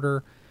Law and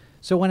Order.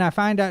 So when I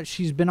find out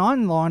she's been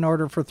on Law and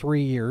Order for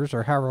 3 years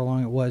or however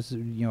long it was,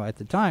 you know, at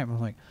the time, I'm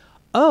like,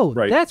 oh,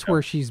 that's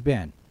where she's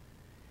been.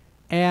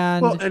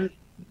 And, Well, and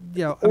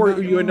you know,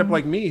 or you end up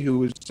like me, who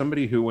was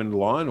somebody who, when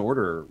Law and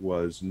Order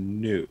was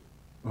new,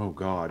 Oh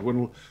God,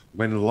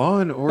 when Law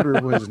and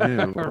Order was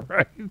new,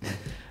 Right.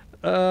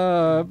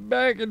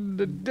 Back in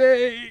the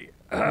day.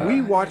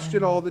 we watched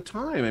it all the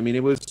time. I mean,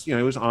 it was,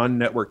 it was on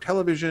network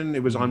television.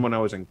 It was on Mhm. when I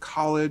was in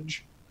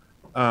college.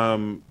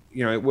 Well,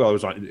 it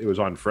was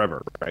on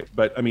forever, right?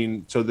 But I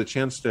mean, so the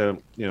chance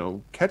to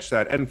catch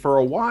that, and for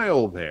a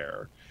while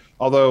there,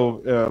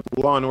 although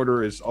Law and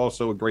Order is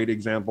also a great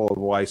example of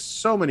why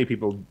so many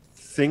people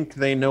think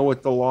they know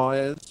what the law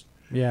is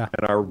Yeah.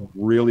 and are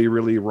really,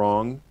 really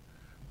wrong.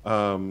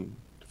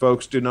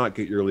 Folks, do not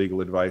get your legal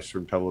advice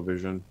from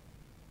television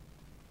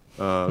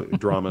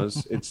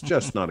dramas. It's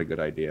just not a good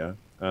idea.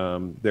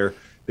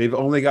 They've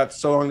only got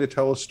so long to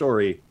tell a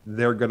story.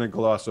 They're going to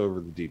gloss over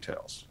the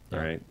details. Yeah.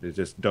 All right, they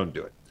just don't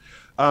do it.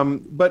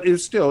 But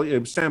it's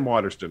still Sam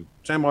Waterston.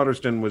 Sam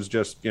Waterston was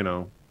just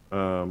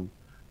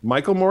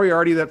Michael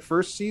Moriarty that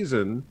first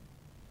season,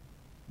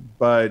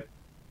 but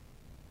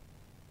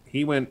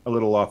he went a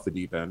little off the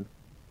deep end.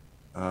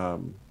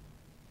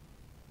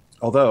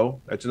 Although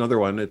that's another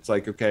one. It's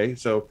like, okay,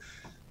 so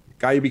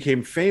guy who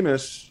became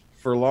famous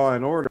for Law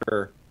and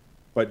Order,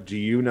 but do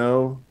you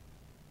know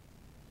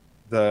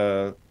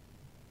the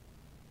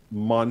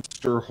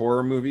monster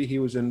horror movie he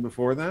was in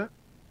before that?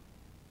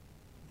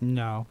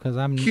 No, because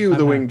I'm Cue I'm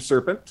the not- Winged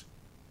Serpent.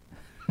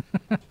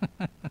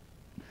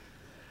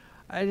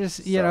 I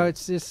just So-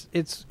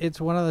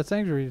 it's one of the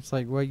things where it's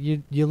like, well,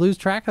 you lose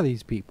track of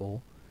these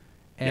people,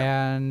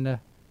 Yeah. and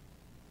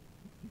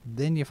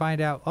then you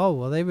find out, oh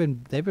well, they've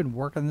been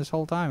working this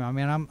whole time. I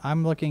mean,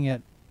 I'm looking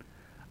at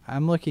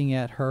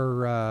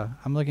her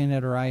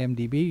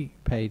IMDb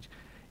page.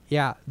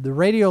 Yeah, the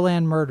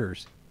Radioland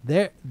Murders.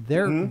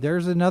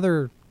 There's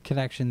another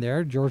connection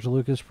there. George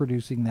Lucas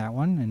producing that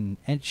one,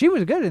 and she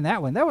was good in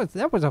that one. That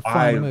was a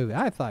fun movie.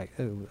 I thought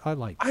I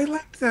liked. I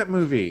liked that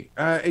movie.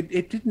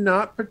 It did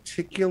not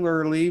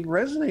particularly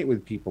resonate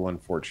with people,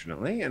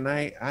 unfortunately, and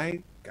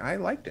I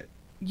liked it.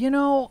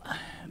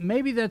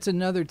 Maybe that's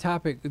another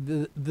topic.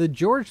 The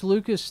George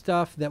Lucas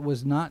stuff that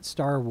was not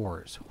Star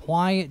Wars.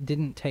 Why it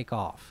didn't take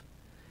off,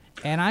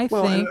 and I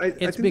think I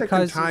it's think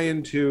because that can tie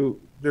into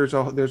there's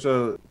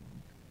a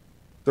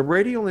the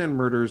Radioland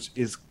Murders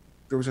is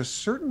there was a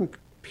certain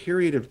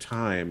period of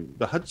time.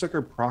 The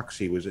Hudsucker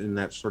Proxy was in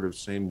that sort of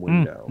same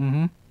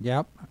window.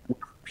 Yep.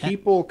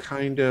 People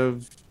kind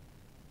of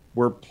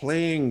were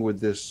playing with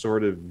this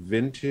sort of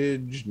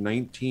vintage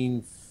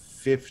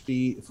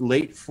 1950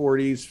 late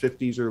 40s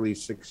 50s early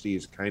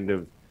 60s kind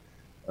of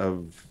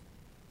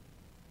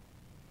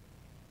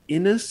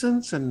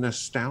innocence and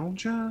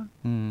nostalgia,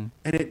 and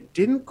it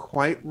didn't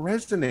quite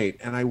resonate.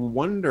 And I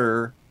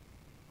wonder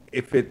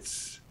if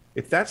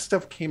that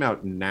stuff came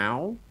out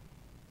now,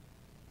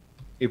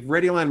 if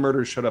Radioland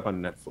Murders showed up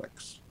on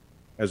Netflix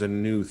as a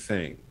new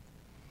thing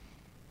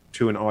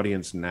to an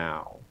audience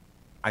now,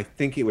 I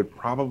think it would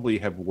probably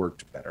have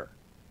worked better.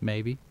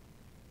 Maybe.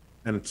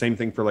 And same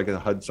thing for like a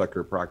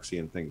Hudsucker Proxy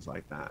and things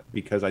like that,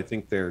 because I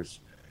think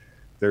there's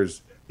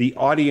the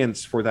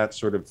audience for that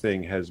sort of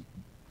thing has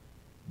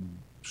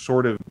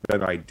sort of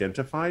been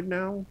identified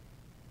now,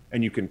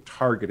 and you can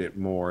target it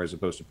more as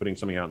opposed to putting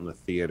something out in the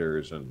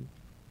theaters. And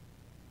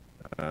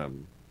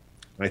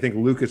I think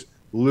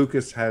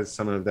Lucas has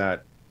some of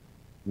that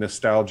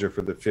nostalgia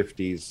for the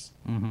 50s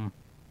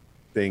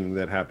thing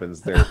that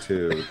happens there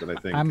too, that I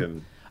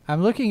think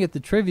I'm looking at the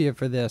trivia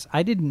for this.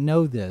 I didn't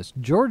know this.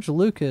 George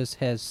Lucas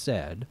has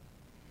said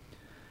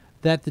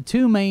that the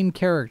two main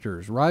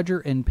characters, Roger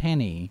and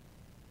Penny,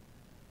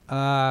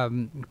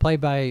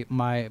 played by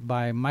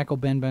Michael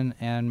Benben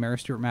and Mary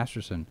Stuart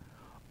Masterson,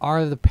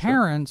 are the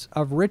parents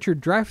of Richard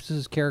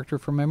Dreyfuss's character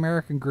from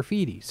American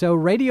Graffiti. So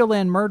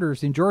Radioland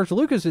Murders, in George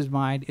Lucas's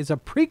mind, is a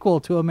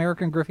prequel to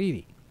American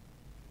Graffiti.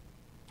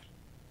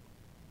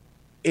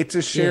 it's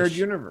a shared Ish.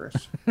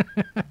 universe.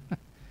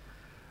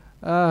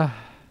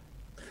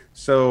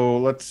 So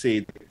let's see.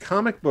 The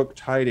comic book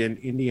tied in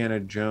Indiana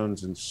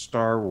Jones and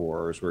Star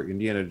Wars, where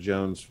Indiana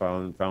Jones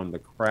found the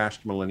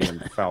crashed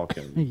Millennium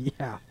Falcon.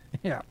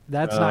 Yeah,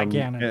 that's not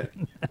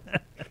canon.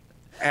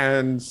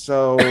 And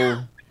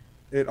so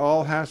it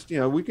all has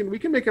to, we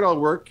can make it all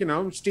work.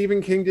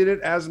 Stephen King did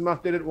it,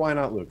 Asimov did it. Why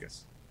not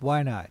Lucas?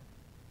 Why not?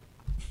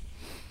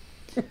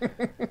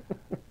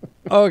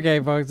 Okay,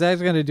 folks,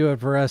 that's going to do it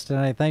for us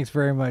tonight. Thanks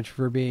very much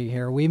for being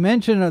here. We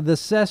mentioned the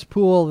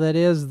cesspool that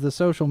is the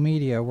social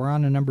media. We're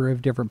on a number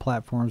of different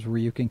platforms where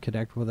you can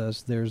connect with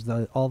us. There's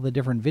all the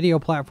different video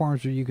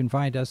platforms where you can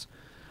find us.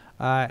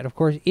 And of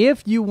course,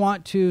 if you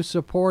want to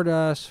support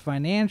us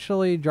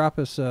financially, drop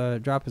us a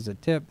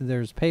tip.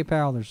 There's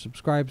PayPal, there's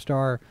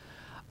Subscribestar.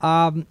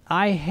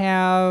 I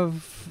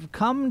have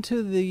come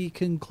to the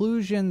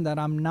conclusion that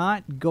I'm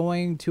not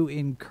going to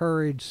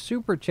encourage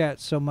Super Chat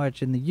so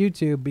much in the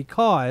YouTube,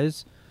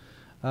 because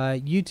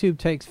YouTube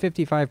takes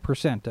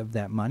 55% of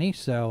that money.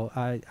 So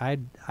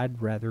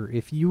I'd rather,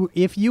 if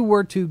you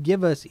were to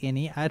give us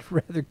any, I'd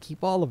rather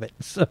keep all of it.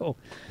 So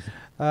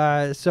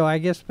I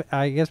guess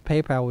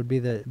PayPal would be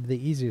the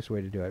easiest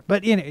way to do it.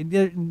 But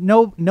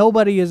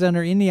nobody is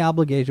under any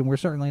obligation. We're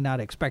certainly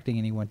not expecting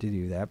anyone to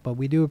do that, but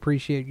we do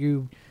appreciate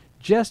you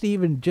just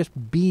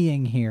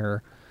being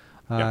here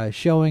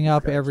showing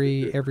up Okay,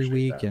 every appreciate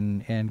week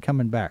that. and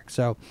coming back.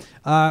 So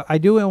I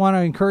do want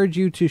to encourage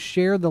you to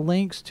share the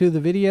links to the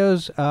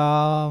videos.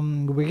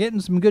 We're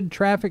getting some good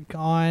traffic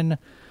on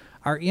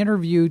our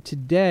interview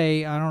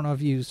today. I don't know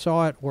if you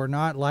saw it or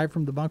not. Live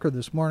from the bunker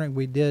this morning,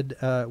 we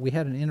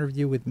had an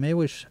interview with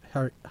Meiwish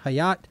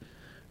Hayat,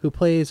 who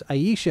plays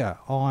Aisha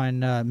on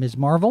Ms.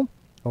 Marvel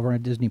over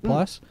on Disney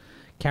Plus.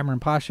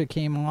 Cameron Pasha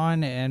came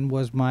on and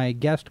was my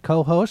guest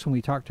co-host, and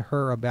we talked to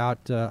her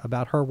about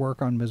her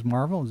work on Ms.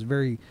 Marvel. It was a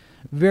very,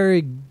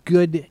 very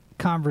good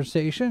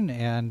conversation,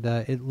 and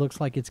it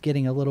looks like it's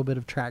getting a little bit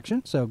of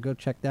traction, so go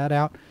check that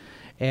out.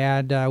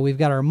 And we've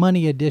got our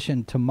money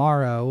edition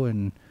tomorrow,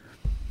 and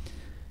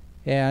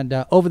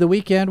over the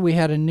weekend we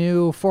had a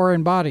new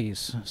Foreign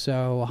Bodies.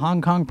 So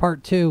Hong Kong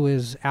Part 2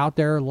 is out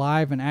there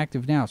live and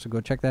active now, so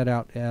go check that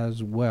out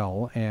as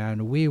well.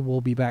 And we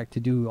will be back to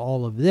do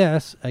all of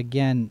this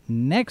again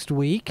next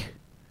week.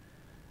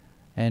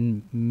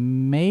 And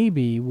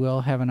maybe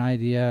we'll have an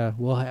idea.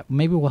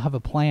 Maybe we'll have a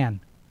plan.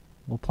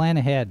 We'll plan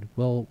ahead.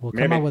 We'll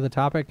come up with a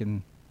topic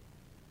and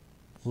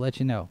we'll let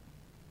you know.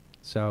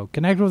 So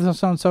connect with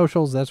us on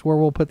socials. That's where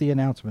we'll put the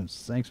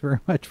announcements. Thanks very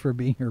much for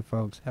being here,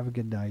 folks. Have a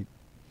good night.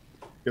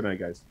 Good night,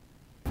 guys.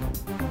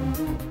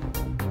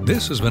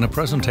 This has been a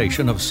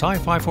presentation of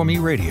Sci-Fi for Me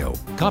Radio.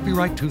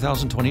 Copyright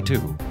 2022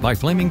 by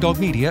Flaming Dog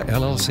Media,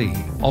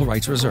 LLC. All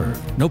rights reserved.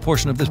 No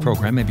portion of this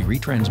program may be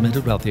retransmitted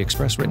without the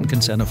express written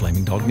consent of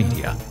Flaming Dog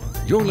Media.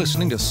 You're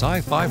listening to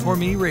Sci-Fi for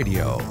Me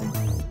Radio.